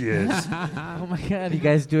boy she is. Oh my god, you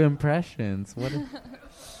guys do impressions. What?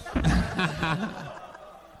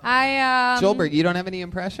 Joelberg, you don't have any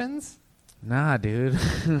impressions? Nah, dude.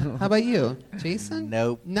 How about you, Jason?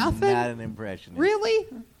 Nope. Nothing? Not an impression. Really?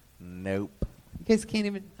 Nope. You guys can't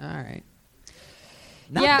even... All right.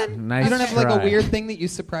 Yeah. Nothing? Nice You don't have like try. a weird thing that you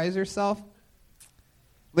surprise yourself?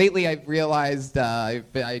 Lately, I've realized I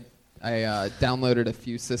downloaded a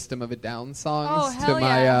few System of a Down songs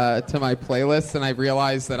to my playlist, and I've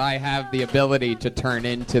realized that I have the ability to turn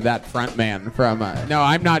into that frontman from. No,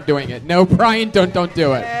 I'm not doing it. No, Brian, don't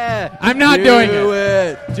do it. Yeah, I'm not doing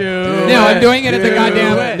it. No, I'm doing it at the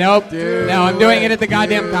goddamn. Nope. No, I'm doing it at the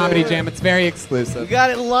goddamn Comedy Jam. It's very exclusive. We got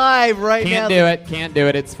it live right now. Can't do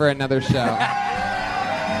it. It's for another show.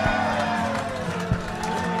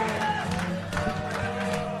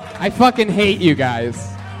 I fucking hate you guys.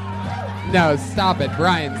 No, stop it.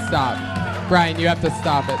 Brian, stop. Brian, you have to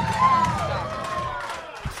stop it.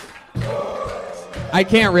 I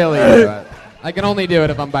can't really do it. I can only do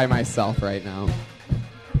it if I'm by myself right now.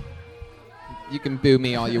 You can boo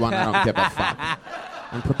me all you want. I don't give a fuck.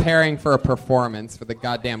 I'm preparing for a performance for the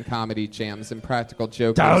goddamn Comedy Jams and Practical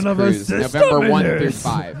Jokers Down of a cruise, system November in 1 this.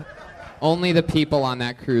 through 5. Only the people on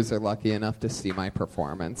that cruise are lucky enough to see my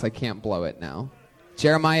performance. I can't blow it now.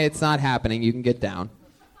 Jeremiah, it's not happening. You can get down.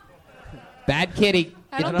 Bad kitty.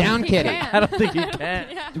 Get down, kitty. I don't think he can.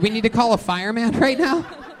 Do we need to call a fireman right now?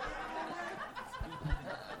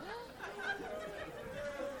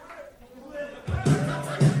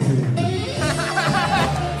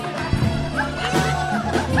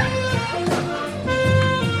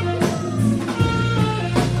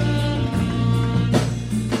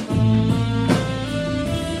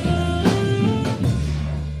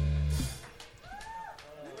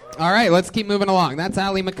 All right, let's keep moving along. That's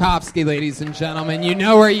Allie Makovsky, ladies and gentlemen. You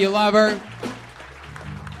know her, you love her.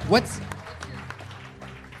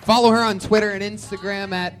 Follow her on Twitter and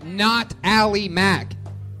Instagram at NotAllieMac.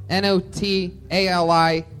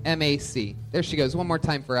 NotAllieMac. There she goes. One more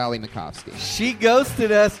time for Allie Makovsky. She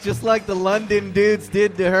ghosted us just like the London dudes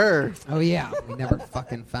did to her. Oh, yeah. We never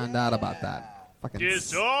fucking found out about that. Fucking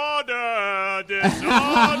Disorder.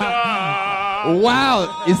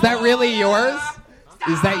 Wow. Is that really yours?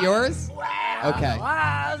 Is that yours? Okay.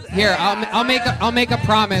 Here, I'll make a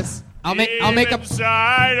promise. I'll make a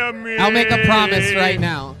promise right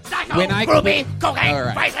now. When I all right.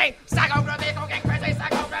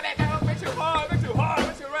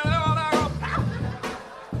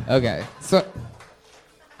 Okay. So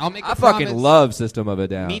I'll make a I promise. fucking love System of a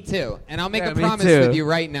Down. Me too. And I'll make a me promise too. with you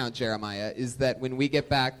right now, Jeremiah, is that when we get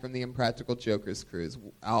back from the Impractical Jokers cruise,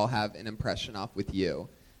 I'll have an impression off with you.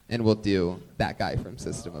 And we'll do that guy from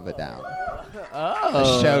System of a Down.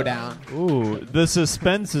 Oh. A showdown. Ooh, the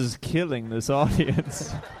suspense is killing this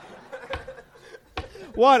audience.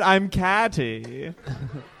 What? I'm catty.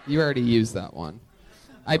 You already used that one.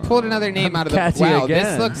 I pulled another name out of the... catty Wow, again.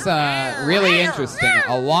 this looks really interesting.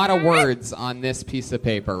 A lot of words on this piece of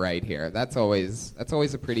paper right here. That's always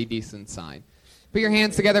a pretty decent sign. Put your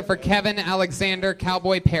hands together for Kevin Alexander,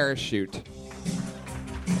 Cowboy Parachute.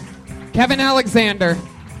 Kevin Alexander.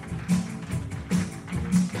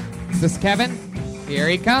 Is this Kevin? Here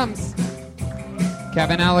he comes.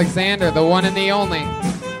 Kevin Alexander, the one and the only.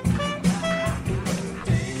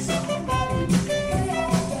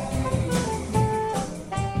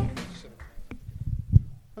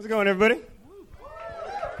 How's it going, everybody?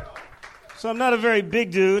 So I'm not a very big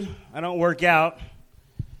dude. I don't work out.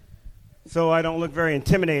 So I don't look very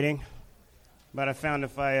intimidating. But I found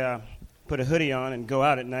if I put a hoodie on and go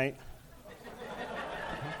out at night,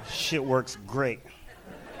 shit works great.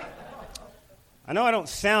 I know I don't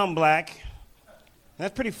sound black.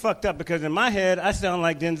 That's pretty fucked up because in my head, I sound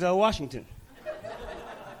like Denzel Washington.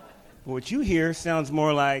 But what you hear sounds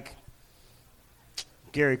more like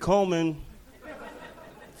Gary Coleman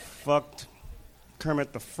fucked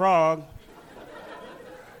Kermit the Frog.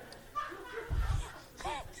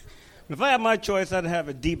 If I had my choice, I'd have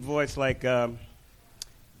a deep voice like Barry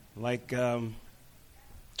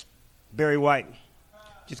White.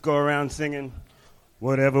 Just go around singing,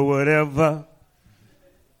 whatever, whatever,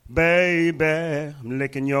 baby, I'm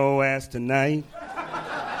licking your ass tonight.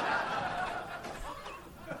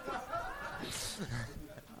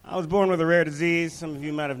 I was born with a rare disease. Some of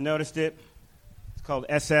you might have noticed it. It's called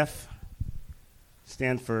SF.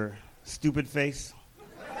 Stands for stupid face.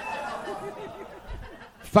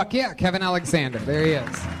 Fuck yeah, Kevin Alexander. There he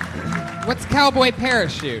is. What's cowboy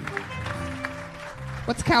parachute?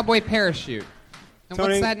 What's cowboy parachute? And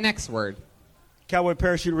Tony, what's that next word? Cowboy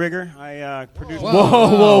parachute rigger. I produced. Whoa.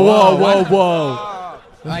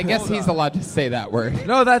 I guess he's allowed to say that word.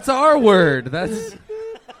 No, that's our word. That's.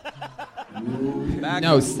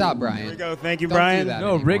 No, stop, Brian. There you go. Thank you, Don't Brian. do that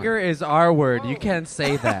No, anymore. rigor is our word. You can't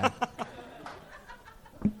say that.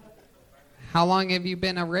 How long have you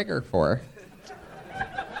been a rigger for?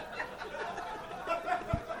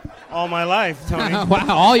 All my life, Tony. Wow,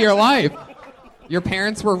 all your life. Your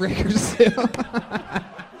parents were riggers too.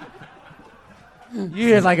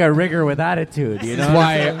 You're like a rigger with attitude, you This know? is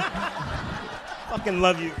why Fucking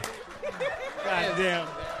love you. God damn.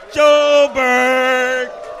 Joburg.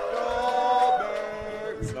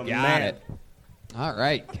 Got man. it. All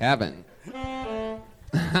right, Kevin.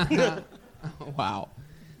 Wow.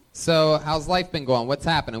 So, how's life been going? What's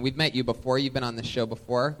happening? We've met you before. You've been on the show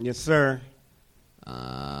before. Yes, sir.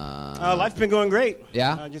 Life's been going great.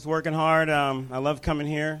 Yeah? Just working hard. I love coming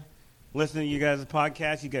here, listening to you guys'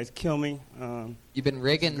 podcast. You guys kill me. You've been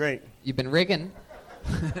rigging. Great. You've been rigging.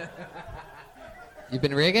 You've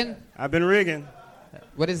been rigging? I've been rigging.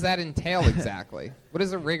 What does that entail exactly? What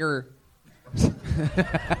does a rigger... What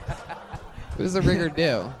does a rigger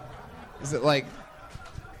do? Is it like...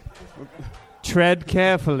 Tread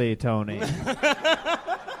carefully, Tony.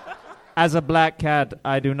 As a black cat,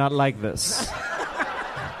 I do not like this.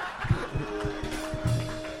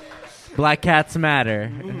 Black cats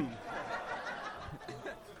matter.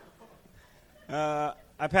 I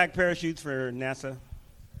pack parachutes for NASA.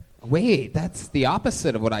 Wait, that's the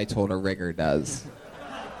opposite of what I told a rigger does.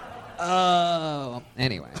 Oh.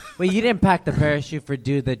 Anyway. Wait, you didn't pack the parachute for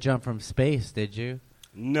dude that jumped from space, did you?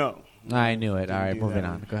 No. I knew it. All right, do moving that.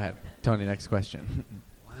 on. Go ahead. Tony, next question.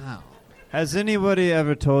 Wow. Has anybody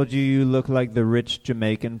ever told you you look like the rich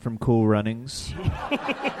Jamaican from Cool Runnings?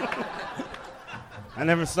 I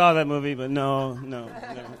never saw that movie, but no.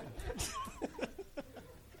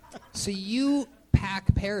 So you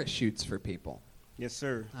pack parachutes for people? Yes,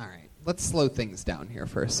 sir. All right. Let's slow things down here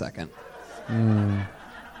for a second.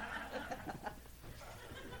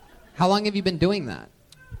 How long have you been doing that?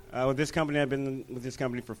 With this company, I've been with this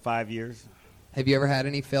company for 5 years. Have you ever had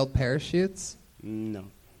any failed parachutes? No.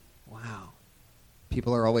 Wow.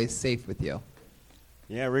 People are always safe with you.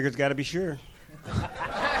 Yeah, rigger's got to be sure.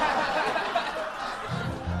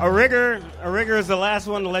 A rigger is the last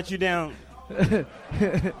one to let you down.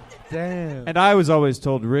 Damn. And I was always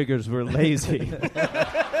told riggers were lazy.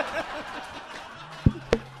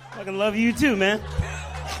 Fucking love you too, man.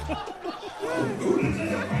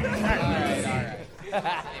 All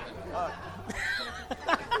right.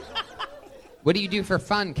 What do you do for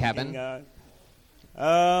fun, Kevin? I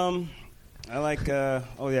like.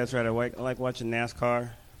 That's right. I like watching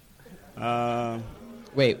NASCAR.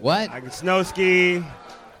 Wait, what? I can snow ski.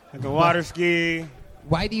 I can water ski.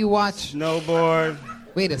 Why do you watch snowboard?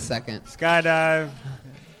 Wait a second. Skydive,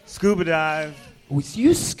 scuba dive.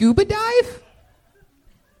 You scuba dive?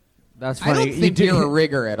 That's I funny. don't think you're a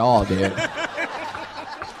rigger at all, dude.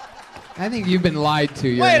 I think you've been lied to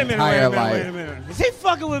your entire life. Wait a minute. Is he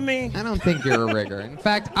fucking with me? I don't think you're a rigger. In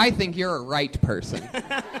fact, I think you're a right person.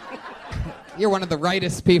 You're one of the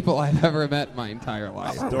rightest people I've ever met in my entire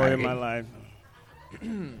life. Story of my life.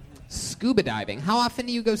 Scuba diving. How often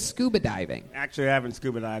do you go scuba diving? Actually, I haven't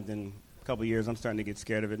scuba dived in a couple years. I'm starting to get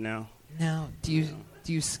scared of it now. No. Do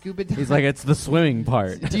you scuba dive? He's like, it's the swimming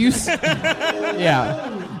part. Do you?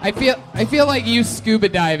 Yeah. I feel like you scuba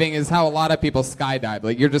diving is how a lot of people skydive.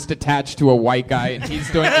 Like you're just attached to a white guy and he's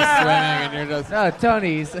doing the swimming and you're just No,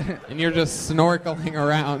 Tony's and you're just snorkeling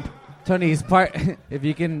around. Tony's part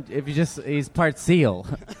he's part seal.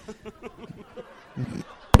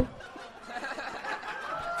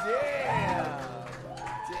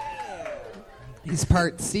 He's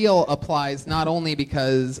part seal applies not only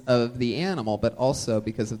because of the animal, but also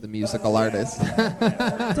because of the musical artist.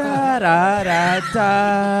 Da da da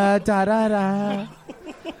da da da da.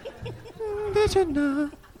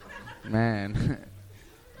 Man.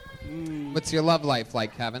 What's your love life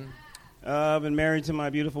like, Kevin? I've been married to my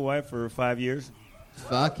beautiful wife for 5 years.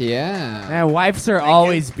 Fuck yeah. Man, wives are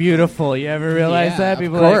always beautiful. You ever realize Yeah, that? of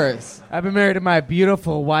People course. Like, I've been married to my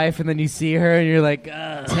beautiful wife, and then you see her, and you're like,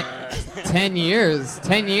 10 years.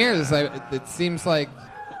 10 years. It seems like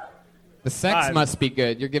the sex 5. must be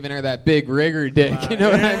good. You're giving her that big rigger dick. You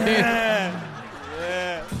know what I mean? Yeah.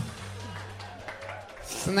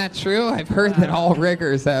 Isn't that true? I've heard that all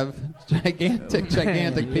riggers have gigantic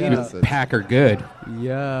penises. Pack are good.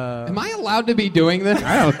 Yeah. Am I allowed to be doing this?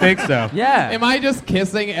 I don't think so. Yeah. Am I just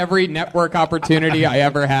kissing every network opportunity I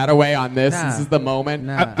ever had away on this? Nah. This is the moment.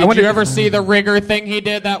 Nah. Did you ever see the rigger thing he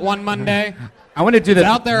did that one Monday? I want to do It's the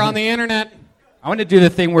out there on the internet. I want to do the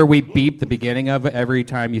thing where we beep the beginning of it every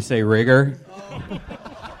time you say rigger.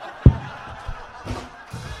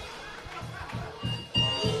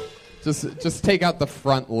 Just take out the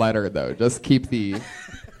front letter though. Just keep the.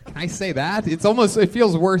 Can I say that? It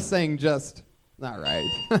feels worse saying just. All right.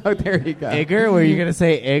 There you go. Igor? Were you going to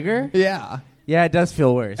say Igor? Yeah. Yeah, it does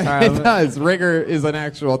feel worse. All right, It does. Rigor is an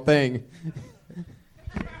actual thing.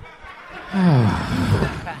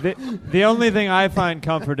 The only thing I find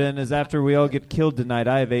comfort in is after we all get killed tonight,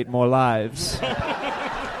 I have 8 more lives.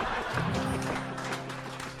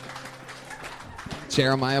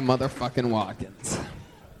 Jeremiah motherfucking Watkins.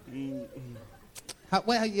 How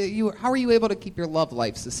are you able to keep your love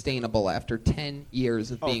life sustainable after 10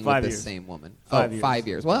 years of being with 5 the years. same woman? 5 years. 5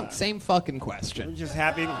 years. Well, same fucking question. We're just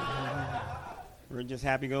happy. We're just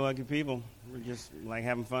happy-go-lucky people. We're just like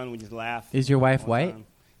having fun. We just laugh. Is your wife all the white? time.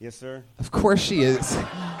 Yes, sir. Of course she is.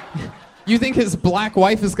 You think his black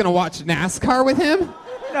wife is going to watch NASCAR with him?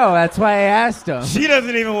 No, that's why I asked him. She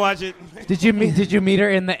doesn't even watch it. Did you meet her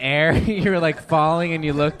in the air? You were like falling, and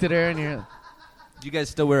you looked at her, and you're. Do you guys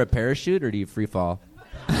still wear a parachute, or do you free fall?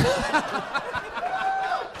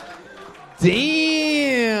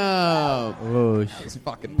 Damn. Oh, It's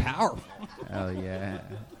fucking powerful. Hell yeah.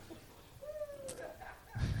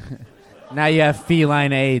 Now you have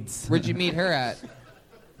feline AIDS. Where'd you meet her at?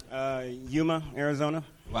 Yuma, Arizona.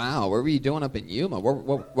 Wow, what were you doing up in Yuma?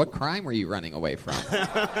 What crime were you running away from?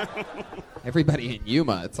 Everybody in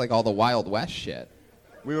Yuma, it's like all the Wild West shit.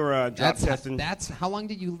 We were drop testing. That's how long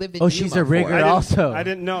did you live in Oh, Yuma she's a for? rigger also. I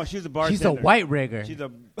didn't know. She was a bartender. She's a white rigger. She's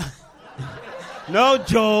a... No,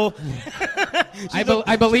 Joel.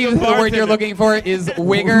 I believe the word you're looking for is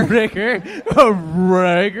wigger. Rigger. A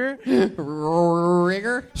rigger?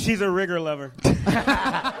 Rigger? She's a rigger lover.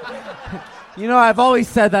 You know, I've always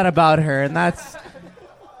said that about her, and that's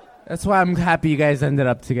why I'm happy you guys ended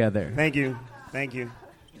up together. Thank you. Thank you.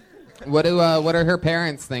 What do her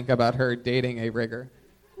parents think about her dating a rigger?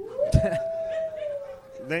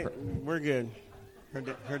 We're good.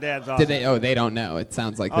 Her dad's awesome. They don't know. It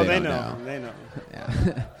sounds like they don't know. They know.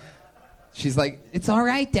 Yeah. She's like, it's all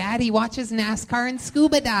right, Dad. He watches NASCAR and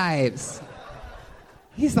scuba dives.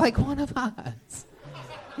 He's like one of us.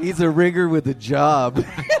 He's a rigger with a job.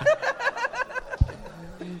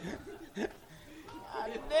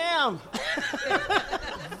 Damn.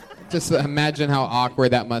 Just imagine how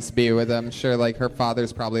awkward that must be with them. I'm sure, like, her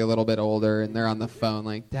father's probably a little bit older, and they're on the phone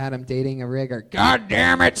like, Dad, I'm dating a rigger. God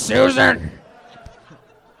damn it, Susan!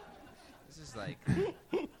 This is like,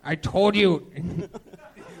 I told you.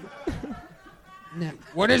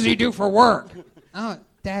 What does he do for work? Oh,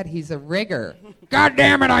 Dad, he's a rigger. God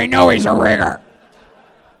damn it, I know he's a rigger.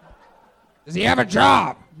 Does he have a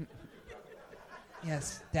job?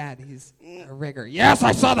 Yes, Dad, he's a rigger. Yes,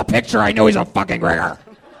 I saw the picture. I know he's a fucking rigger.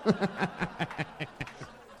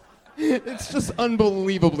 It's just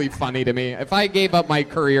unbelievably funny to me. If I gave up my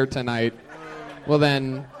career tonight, well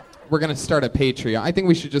then, we're going to start a Patreon. I think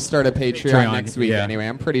we should just start a Patreon next week anyway.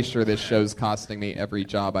 I'm pretty sure this show's costing me every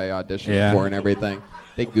job I auditioned for and everything.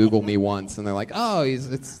 They Google me once and they're like, oh,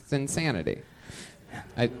 it's insanity.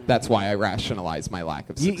 That's why I rationalize my lack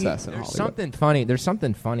of success in Hollywood. There's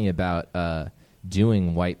something funny about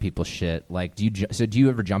doing white people shit. Like, do you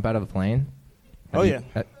ever jump out of a plane? Yeah.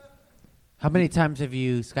 How many times have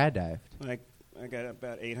you skydived? Like, I got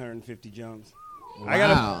about 850 jumps.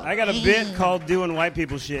 Wow. I got a bit called doing white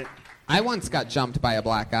people shit. I once got jumped by a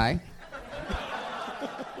black guy.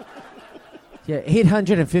 Yeah,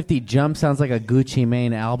 850 jump sounds like a Gucci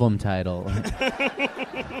Mane album title.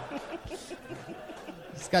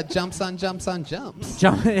 It's got jumps on jumps on jumps.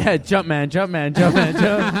 Jump man.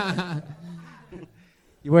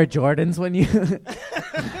 You wear Jordans when you...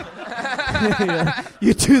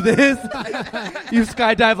 You do this? You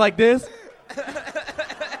skydive like this?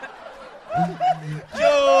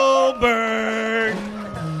 Joe Berg.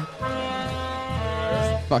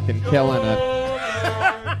 Fucking killing it.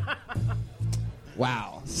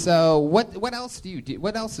 Wow. So what else do you do?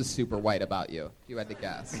 What else is super white about you? If you had to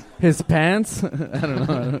guess. His pants? I don't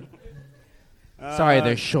know. Sorry,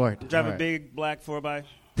 they're short. Drive All a right. big black 4x.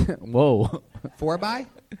 Whoa. 4x?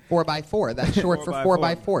 4x4. That's short for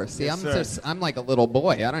 4x4. See, Yes, I'm like a little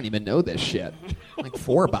boy. I don't even know this shit. Like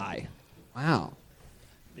 4x. Wow.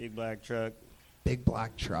 Big black truck. Big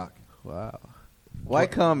black truck. Wow. Why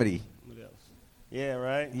comedy? What else? Yeah,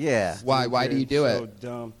 right? Yeah. Why do you do so it?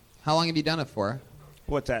 Dumb. How long have you done it for?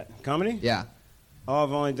 What's that? Comedy? Yeah. Oh,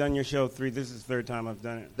 I've only done your show 3. This is the third time I've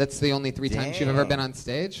done it. That's the only 3 times you've ever been on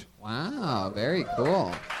stage? Wow, very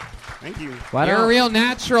cool. Thank you. You're a real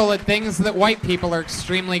natural at things that white people are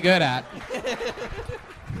extremely good at.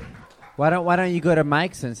 Why don't you go to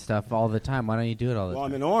mics and stuff all the time? Why don't you do it all the Well,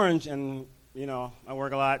 time? I'm in Orange, and, I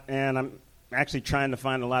work a lot, and I'm actually trying to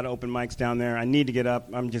find a lot of open mics down there. I need to get up.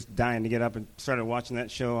 I'm just dying to get up and started watching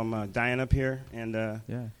that show. I'm dying up here, and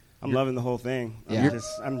I'm loving the whole thing. Yeah.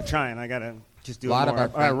 I'm trying. I got to just do A lot it of more. our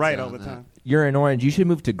friends I write are all on the that. time. You're in Orange. You should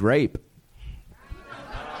move to Grape.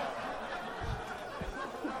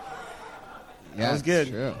 That was good.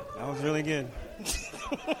 True. That was really good.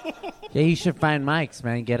 Yeah, you should find mics,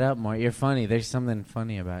 man. Get up more. You're funny. There's something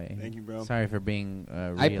funny about you. Thank you, bro. Sorry for being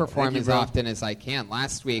I real. perform as often as I can.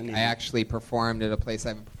 Last week, I actually performed at a place I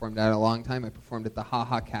haven't performed at in a long time. I performed at the Ha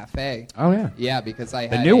Ha Cafe. Oh, yeah. Yeah, because I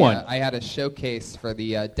The had new one. I had a showcase for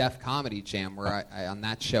the Def Comedy Jam where I on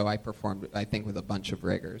that show I performed, I think, with a bunch of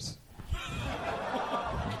riggers.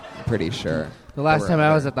 I'm pretty sure. The last They were time up I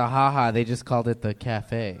there. was at the Haha, they just called it the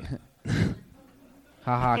cafe.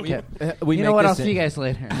 Haha. We You know make what? this I'll see you guys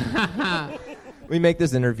later. We make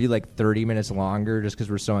this interview like 30 minutes longer just because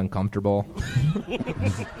we're so uncomfortable.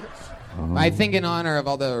 I think in honor of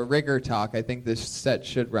all the rigor talk, I think this set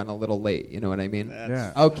should run a little late. You know what I mean?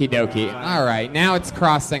 Yeah. Okie dokie. All right, now it's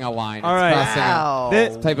crossing a line. All It's right.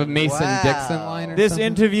 crossing a type of Mason-Dixon line or This something.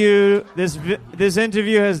 interview, this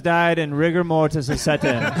interview has died, and rigor mortis has set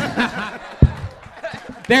in.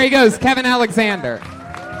 There he goes, Kevin Alexander.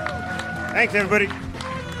 Thanks, everybody.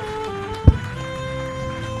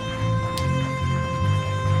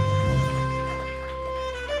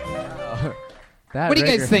 What do you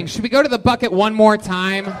guys think? Should we go to the bucket one more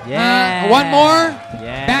time? Yeah. One more?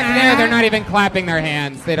 Yeah. Back there, they're not even clapping their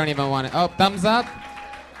hands. They don't even want it. Oh, thumbs up?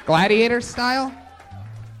 Gladiator style?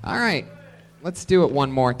 All right. Let's do it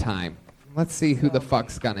one more time. Let's see who the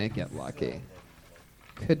fuck's gonna get lucky.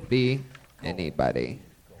 Could be anybody.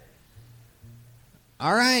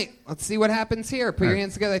 All right. Let's see what happens here. Put your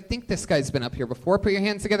hands together. I think this guy's been up here before. Put your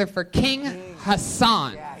hands together for King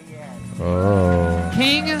Hassan. Oh.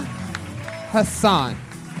 King Hassan.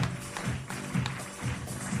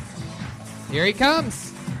 Here he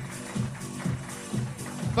comes.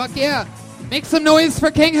 Fuck yeah. Make some noise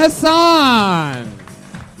for King Hassan.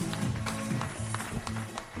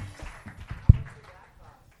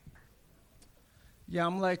 Yeah,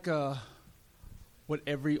 I'm like what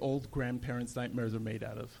every old grandparent's nightmares are made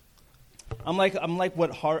out of. I'm like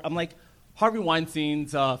Harvey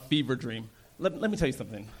Weinstein's fever dream. Let me tell you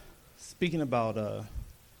something. Speaking about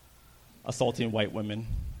assaulting white women,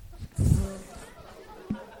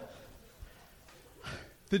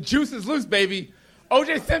 the juice is loose, baby.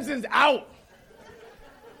 O.J. Simpson's out.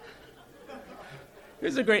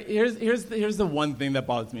 Here's the one thing that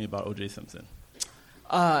bothers me about O.J. Simpson.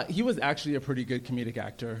 He was actually a pretty good comedic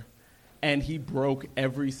actor, and he broke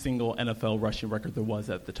every single NFL rushing record there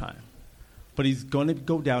was at the time. But he's going to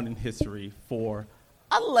go down in history for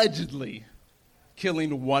allegedly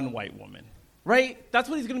killing one white woman. Right? That's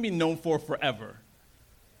what he's going to be known for forever.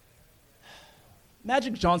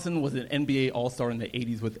 Magic Johnson was an NBA All-Star in the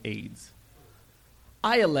 80s with AIDS.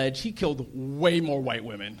 I allege he killed way more white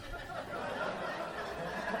women.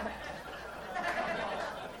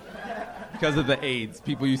 Because of the AIDS.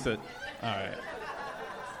 People used to... All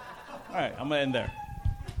right, I'm going to end there.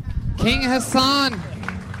 King Hassan.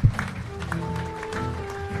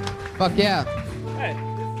 Fuck yeah. Hey.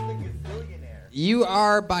 You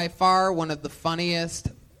are by far one of the funniest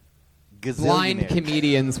blind Gazillionaire.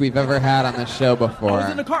 comedians we've ever had on the show before. I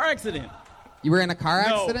was in a car accident. You were in a car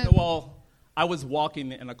accident? Well, I was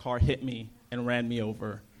walking and a car hit me and ran me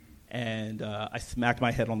over. And I smacked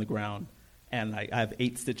my head on the ground. And I have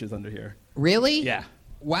 8 stitches under here. Really? Yeah.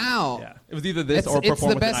 Wow. Yeah. It was either this or It's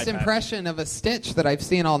perform the with an best iPad. impression of a stitch that I've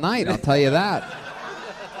seen all night, I'll tell you that.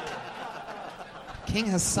 King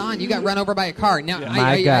Hassan, you got run over by a car. Now,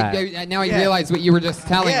 My I realize what you were just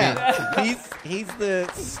telling me. He's the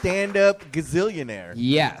stand-up gazillionaire.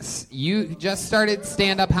 Yes, you just started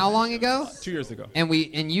stand-up how long ago? 2 years ago.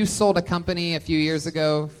 And you sold a company a few years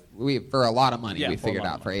ago for a lot of money. Yeah, we for a figured lot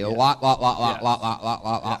out of for money, a yes.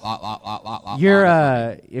 lot. You're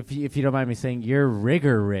if you don't mind me saying, you're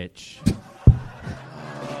rigor rich.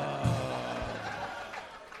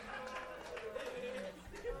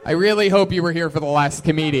 I really hope you were here for the last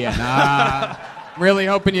comedian. Really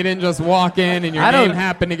hoping you didn't just walk in and your I name don't-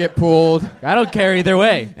 happened to get pulled. I don't care either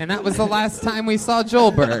way. And that was the last time we saw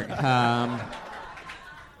Joelberg.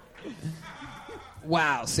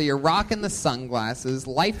 Wow, so you're rocking the sunglasses.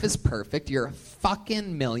 Life is perfect. You're a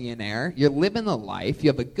fucking millionaire. You're living the life.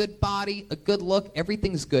 You have a good body, a good look.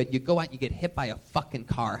 Everything's good. You go out and you get hit by a fucking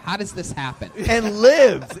car. How does this happen? And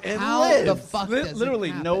lives. How the fuck does Literally,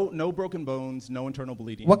 it happen? no broken bones, no internal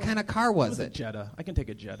bleeding. What kind of car was a it? Jetta. I can take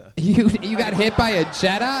a Jetta. You got hit by a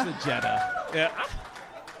Jetta? It's a Jetta. Yeah.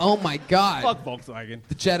 Oh my God. Fuck Volkswagen.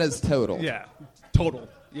 The Jetta's total. Yeah. Total.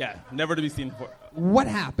 Yeah. Never to be seen before. What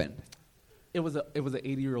happened? It was an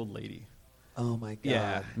 80-year-old lady. Oh my God.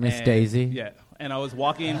 Yeah. Miss And- Daisy? Yeah. And I was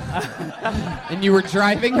walking. And you were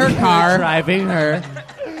driving her car. Driving her.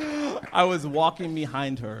 I was walking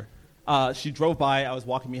behind her. She drove by. I was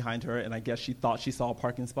walking behind her, and I guess she thought she saw a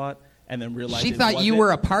parking spot, and then realized She it thought you wasn't.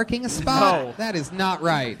 were a parking spot? No. That is not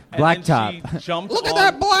right. And then she jumped Look at on-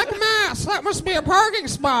 that black mass. That must be a parking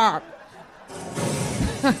spot.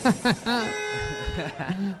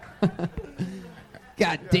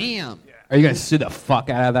 God damn. Are you gonna sue the fuck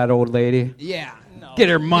out of that old lady? Yeah. Get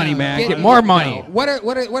her money, man. Get no, more money. no. What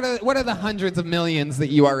are the hundreds of millions that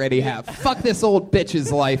you already have? Fuck this old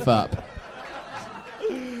bitch's life up.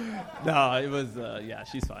 No, it was. Yeah,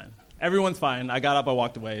 she's fine. Everyone's fine. I got up. I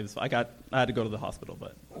walked away. I had to go to the hospital,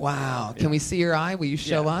 but. Wow. Can we see your eye? Will you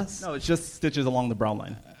show us? No, it's just stitches along the brow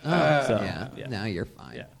line. Yeah. Now you're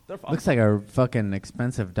fine. Yeah, they're fine. Looks like a fucking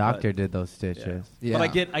expensive doctor did those stitches. Yeah. But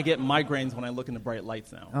I get migraines when I look in the bright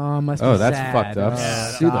lights now. Oh, must be Oh, that's sad. fucked up. Yeah,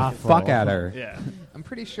 Sue the awful. fuck out of her. Yeah. I'm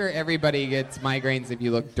pretty sure everybody gets migraines if you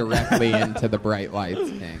look directly into the bright lights,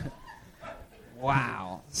 King.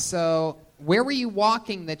 Wow. So, where were you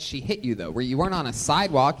walking that she hit you, though? You weren't on a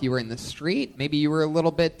sidewalk. You were in the street. Maybe you were a little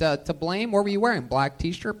bit to blame. What were you wearing? Black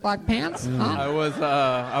T-shirt, black pants? Huh? I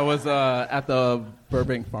was at the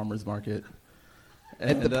Burbank Farmers Market.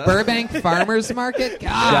 At the And, Burbank Farmers Market?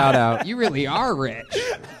 God, Shout out. You really are rich.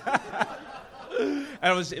 And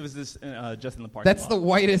it was just in the parking That's lot. the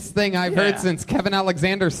whitest thing I've heard since Kevin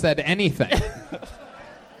Alexander said anything.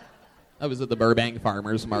 I was at the Burbank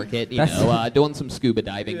Farmers Market, doing some scuba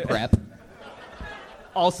diving prep.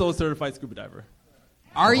 Also a certified scuba diver.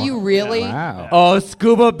 Are you really? Wow. Oh,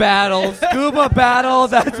 scuba battle. Scuba battle.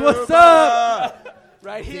 That's what's up.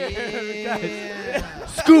 Right here. Guys.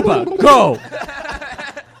 Scuba, go.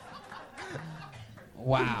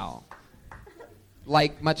 Wow.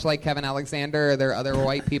 Much like Kevin Alexander, are there other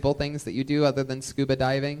white people things that you do other than scuba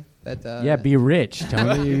diving? That Yeah, be rich,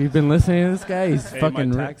 Tony. You've been listening to this guy? He's Pay fucking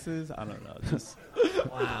my rich. taxes. I don't know. Just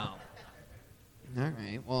Wow. All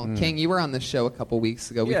right. Well, King, you were on the show a couple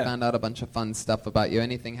weeks ago. We Yeah. found out a bunch of fun stuff about you.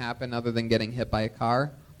 Anything happen other than getting hit by a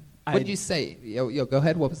car? What did you say? Yo, go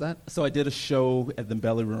ahead. What was that? So I did a show at the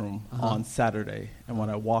Belly Room Uh-huh. on Saturday, and when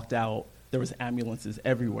I walked out, there was ambulances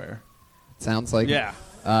everywhere. Sounds like Yeah.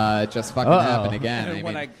 Just fucking Uh-oh. happened again. And I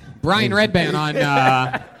when mean, I- Brian Redband on.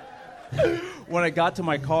 When I got to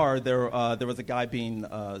my car, there was a guy being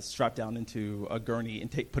strapped down into a gurney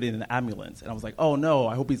and put in an ambulance, and I was like, "Oh no,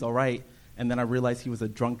 I hope he's all right." And then I realized he was a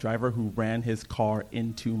drunk driver who ran his car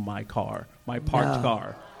into my car, my parked No.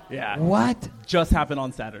 car. Yeah. What? Just happened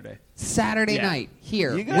on Saturday. Saturday Yeah. night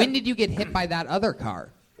here. You got- When did you get hit by that other car?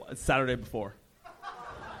 Saturday before.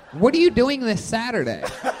 What are you doing this Saturday?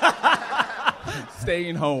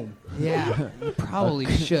 Staying home. Yeah, you probably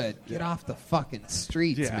should. Get off the fucking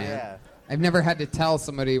streets, Yeah. man. Yeah. I've never had to tell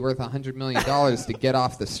somebody worth $100 million to get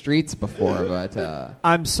off the streets before, but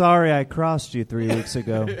I'm sorry I crossed you 3 weeks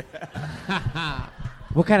ago.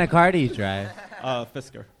 What kind of car do you drive?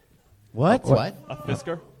 Fisker. What? What? A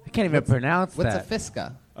Fisker? I can't even pronounce what's that. a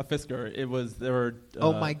Fisker? A Fisker. It was there were.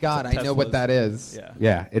 Oh my God, I know what Teslas. that is. Yeah.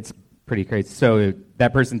 Yeah, it's pretty crazy. So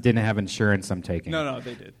that person didn't have insurance, I'm taking. No,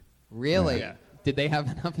 they did. Really? Yeah. Did they have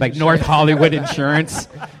enough? Like insurance? North Hollywood Insurance.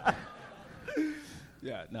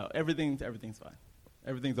 Yeah. No. Everything's fine.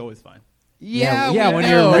 Everything's always fine. Yeah, when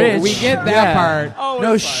know. you're rich. We get that Yeah. part. Oh,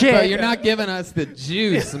 no it's fine. shit. But you're not giving us the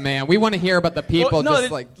juice, man. We want to hear about the people Well, no, just they-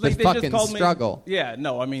 like the they just fucking called me- struggle. Yeah,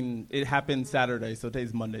 no, I mean, it happened Saturday, so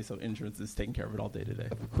today's Monday, so insurance is taking care of it all day today.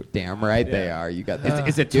 Damn right they are. You got that.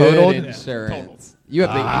 Is it good totaled? insurance. You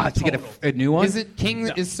have the to get a new one? Is it King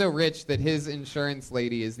is so rich that his insurance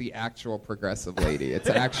lady is the actual progressive lady? It's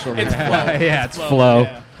actual. It's Flo. Flo. Yeah, it's Flo.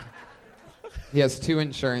 Yeah. He has two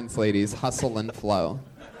insurance ladies, Hustle and Flo.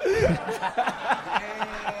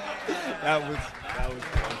 That was.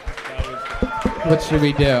 What should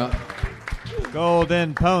we do?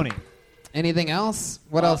 Golden Pony. Anything else?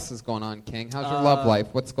 What else is going on, King? How's your love life?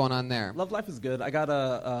 What's going on there? Love life is good. I got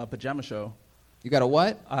a pajama show. You got a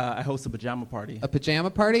what? I host a pajama party. A pajama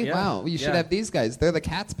party? Yeah. Wow, well, you should Yeah. have these guys. They're the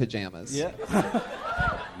cat's pajamas. Yeah.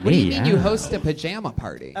 What do you mean you host a pajama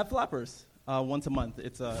party? At Floppers. Once a month.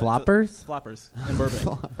 It's Floppers? Floppers in Burbank.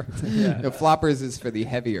 Floppers. Yeah. No, Floppers is for the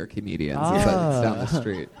heavier comedians. It's down the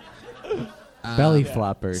street. Belly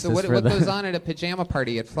floppers. So is what for the- goes on at a pajama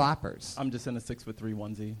party at Floppers? I'm just in a 6'3"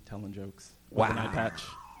 onesie telling jokes. Wow. With an eye patch.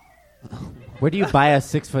 Where do you buy a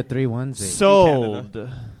 6'3" onesie? Sold.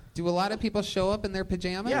 Do a lot of people show up in their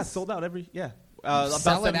pajamas? Yeah, sold out every. Yeah.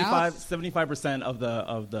 Sell it out? 75% of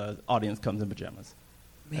the audience comes in pajamas.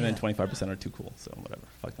 And then 25% are too cool, so whatever.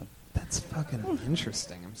 Fuck them. That's fucking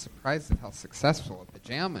interesting. I'm surprised at how successful a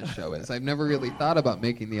pajama show is. I've never really thought about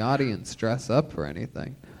making the audience dress up for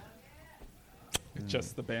anything.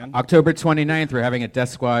 Just the band. October 29th, we're having a Death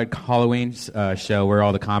Squad Halloween show where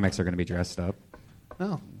all the comics are going to be dressed up.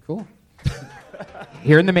 Oh, cool.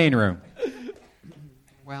 Here in the main room.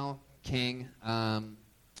 Well, King,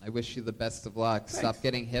 I wish you the best of luck. Stop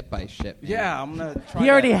getting hit by shit, man. Yeah, I'm going to try He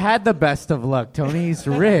already had the best of luck, Tony. He's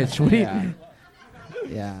rich. What do you? Yeah.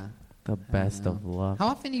 Yeah. The best of luck. How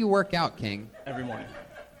often do you work out, King? Every morning.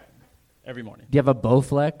 Every morning. Do you have a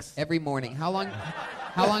Bowflex? Every morning. How long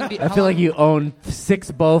do you... I feel like you own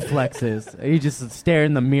 6 Bowflexes. You just stare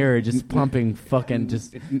in the mirror, just pumping pumping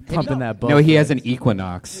that Bowflex. No, he has an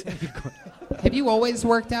Equinox. Have you always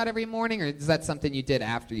worked out every morning, or is that something you did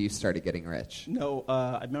after you started getting rich? No,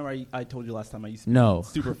 I remember I told you last time I used to be No.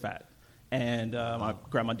 super fat. And my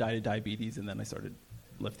grandma died of diabetes, and then I started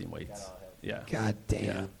lifting weights. Yeah. God damn.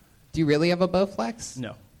 Yeah. Do you really have a Bowflex?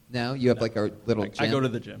 No. No? You have like a little gym? I go to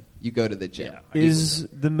the gym. You go to the gym. Is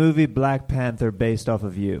the movie Black Panther based off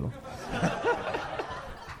of you?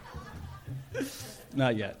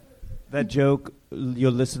 Not yet. That joke,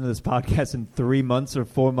 you'll listen to this podcast in 3 months or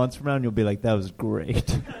 4 months from now, and you'll be like, that was great.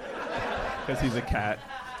 Because he's a cat.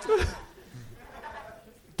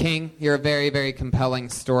 King, you're a very, very compelling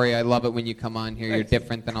story. I love it when you come on here. You're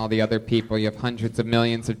different than all the other people. You have hundreds of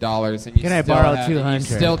millions of dollars, and you Can I still borrow have- 200?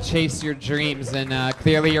 You still chase your dreams, and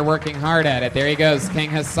clearly you're working hard at it. There he goes, King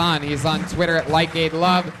Hassan. He's on Twitter at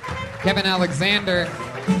LikeAidLove. Kevin Alexander,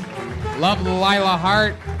 Love Lila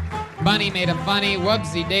Hart, Bunny Made a Funny,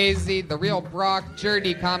 Whoopsie Daisy, The Real Brock,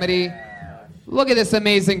 Jerdy Comedy. Look at this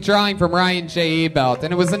amazing drawing from Ryan J. Ebelt.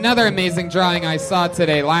 And it was another amazing drawing I saw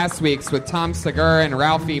today, last week's, with Tom Segura and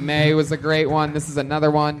Ralphie May. It was a great one. This is another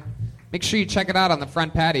one. Make sure you check it out on the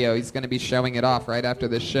front patio. He's going to be showing it off right after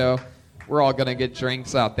this show. We're all going to get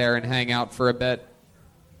drinks out there and hang out for a bit.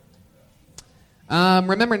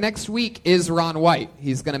 Remember, next week is Ron White.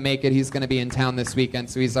 He's going to make it. He's going to be in town this weekend,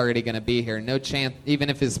 so he's already going to be here. No chance, even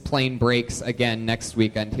if his plane breaks again next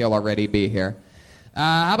weekend, he'll already be here.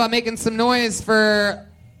 How about making some noise for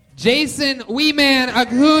Jason Weeman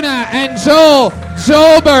Aguna and Joel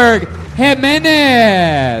Joelberg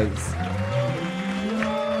Jimenez?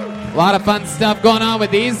 A lot of fun stuff going on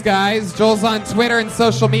with these guys. Joel's on Twitter and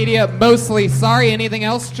social media, mostly. Sorry, anything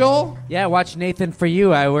else, Joel? Yeah, watch Nathan For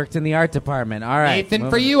You. I worked in the art department. All right. Nathan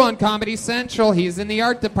For You on Comedy Central. He's in the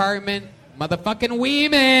art department. Motherfucking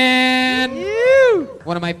Weeman.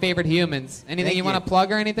 One of my favorite humans. Anything Thank you want to plug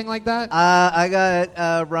or anything like that? I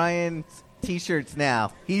got Ryan's T-shirts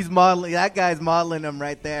now. He's modeling. That guy's modeling them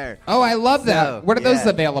right there. Oh, I love that. So, What are those yeah.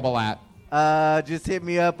 available at? Just hit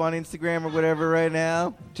me up on Instagram or whatever right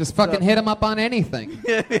now. Just fucking hit him up on anything.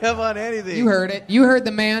 Hit me up on anything. You heard it. You heard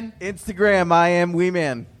the man. Instagram, I am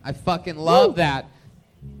Weeman. I fucking love that.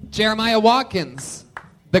 Jeremiah Watkins,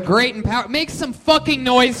 the great and power. Make some fucking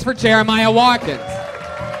noise for Jeremiah Watkins.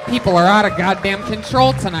 People are out of goddamn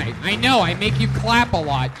control tonight. I know. I make you clap a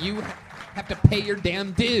lot. You have to pay your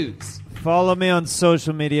damn dues. Follow me on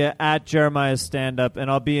social media at Jeremiah Standup,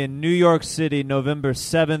 and I'll be in New York City November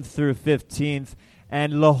 7th through 15th,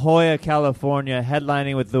 and La Jolla, California,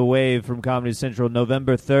 headlining with The Wave from Comedy Central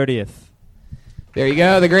November 30th. There you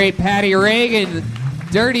go, the great Patty Reagan.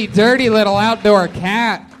 Dirty, dirty little outdoor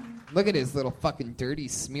cat. Look at his little fucking dirty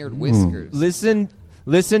smeared whiskers. Listen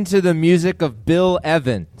Listen to the music of Bill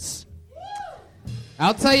Evans.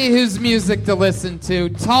 I'll tell you whose music to listen to.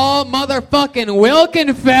 Tall motherfucking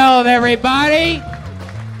Wilkenfeld, everybody.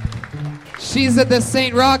 She's at the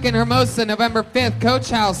St. Rock in Hermosa, November 5th. Coach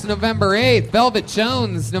House, November 8th. Velvet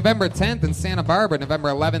Jones, November 10th in Santa Barbara. November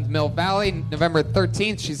 11th, Mill Valley. November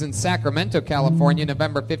 13th, she's in Sacramento, California.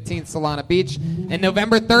 November 15th, Solana Beach. And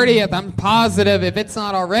November 30th, I'm positive, if it's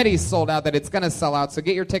not already sold out, that it's going to sell out. So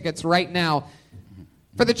get your tickets right now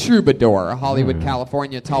for the Troubadour, Hollywood,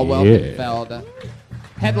 California. Tall Wilkenfeld.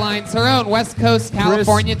 Headlines her own West Coast,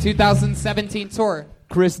 California 2017 tour.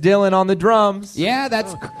 Chris Dillon on the drums. Yeah,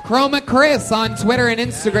 that's Chroma Chris on Twitter and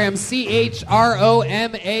Instagram.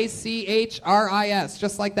 CHROMACHRIS.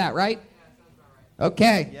 Just like that, right?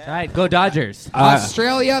 Okay. All right, go Dodgers.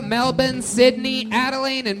 Australia, Melbourne, Sydney,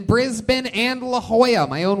 Adelaide, and Brisbane, and La Jolla.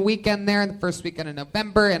 My own weekend there in the first weekend of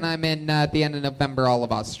November, and I'm in at the end of November, all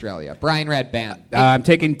of Australia. Brian Red Band. I'm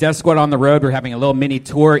taking Death Squad on the road. We're having a little mini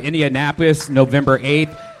tour. Indianapolis, November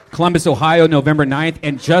 8th. Columbus, Ohio, November 9th.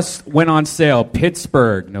 And just went on sale,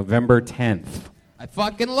 Pittsburgh, November 10th. I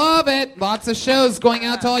fucking love it. Lots of shows going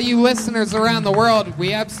out to all you listeners around the world.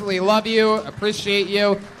 We absolutely love you, appreciate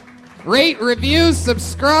you. Rate, review,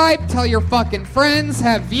 subscribe, tell your fucking friends,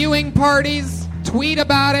 have viewing parties, tweet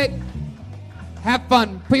about it. Have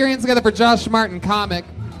fun. Put your hands together for Josh Martin, comic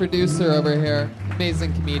producer over here.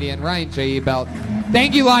 Amazing comedian, Ryan J. Ebelt.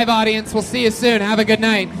 Thank you, live audience. We'll see you soon. Have a good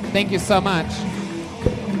night. Thank you so much.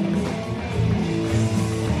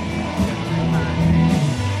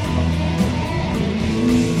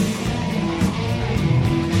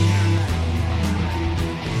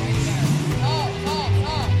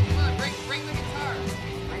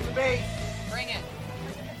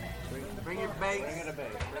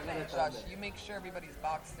 Josh, you make sure everybody's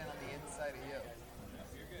boxed in on the inside of you.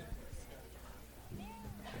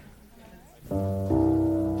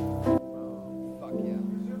 Fuck yeah.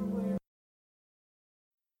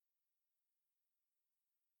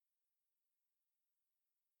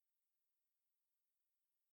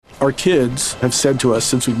 Our kids have said to us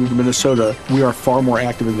since we moved to Minnesota, we are far more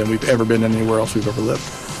active than we've ever been anywhere else we've ever lived.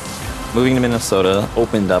 Moving to Minnesota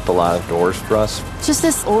opened up a lot of doors for us. Just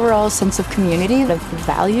this overall sense of community, the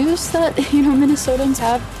values that, Minnesotans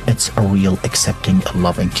have. It's a real accepting,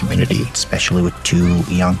 loving community, especially with 2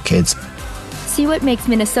 young kids. See what makes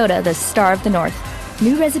Minnesota the star of the North.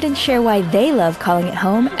 New residents share why they love calling it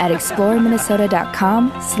home at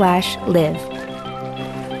exploreminnesota.com/live.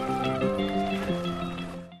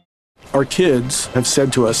 Our kids have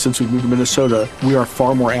said to us since we moved to Minnesota, we are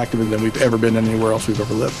far more active than we've ever been anywhere else we've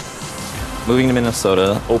ever lived. Moving to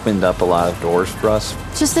Minnesota opened up a lot of doors for us.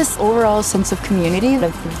 Just this overall sense of community, the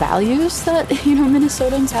values that,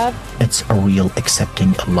 Minnesotans have. It's a real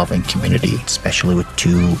accepting, loving community, especially with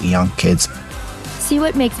 2 young kids. See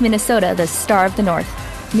what makes Minnesota the star of the North.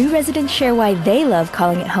 New residents share why they love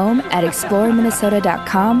calling it home at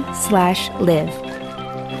exploreminnesota.com/live.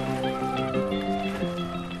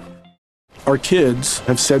 Our kids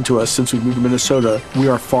have said to us since we moved to Minnesota, we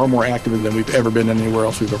are far more active than we've ever been anywhere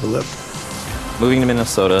else we've ever lived. Moving to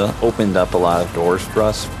Minnesota opened up a lot of doors for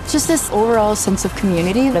us. Just this overall sense of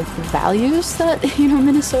community, the values that,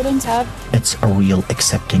 Minnesotans have. It's a real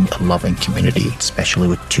accepting, loving community, especially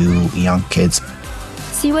with 2 young kids.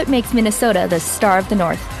 See what makes Minnesota the star of the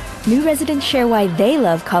North. New residents share why they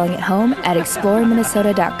love calling it home at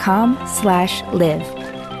exploreminnesota.com/live.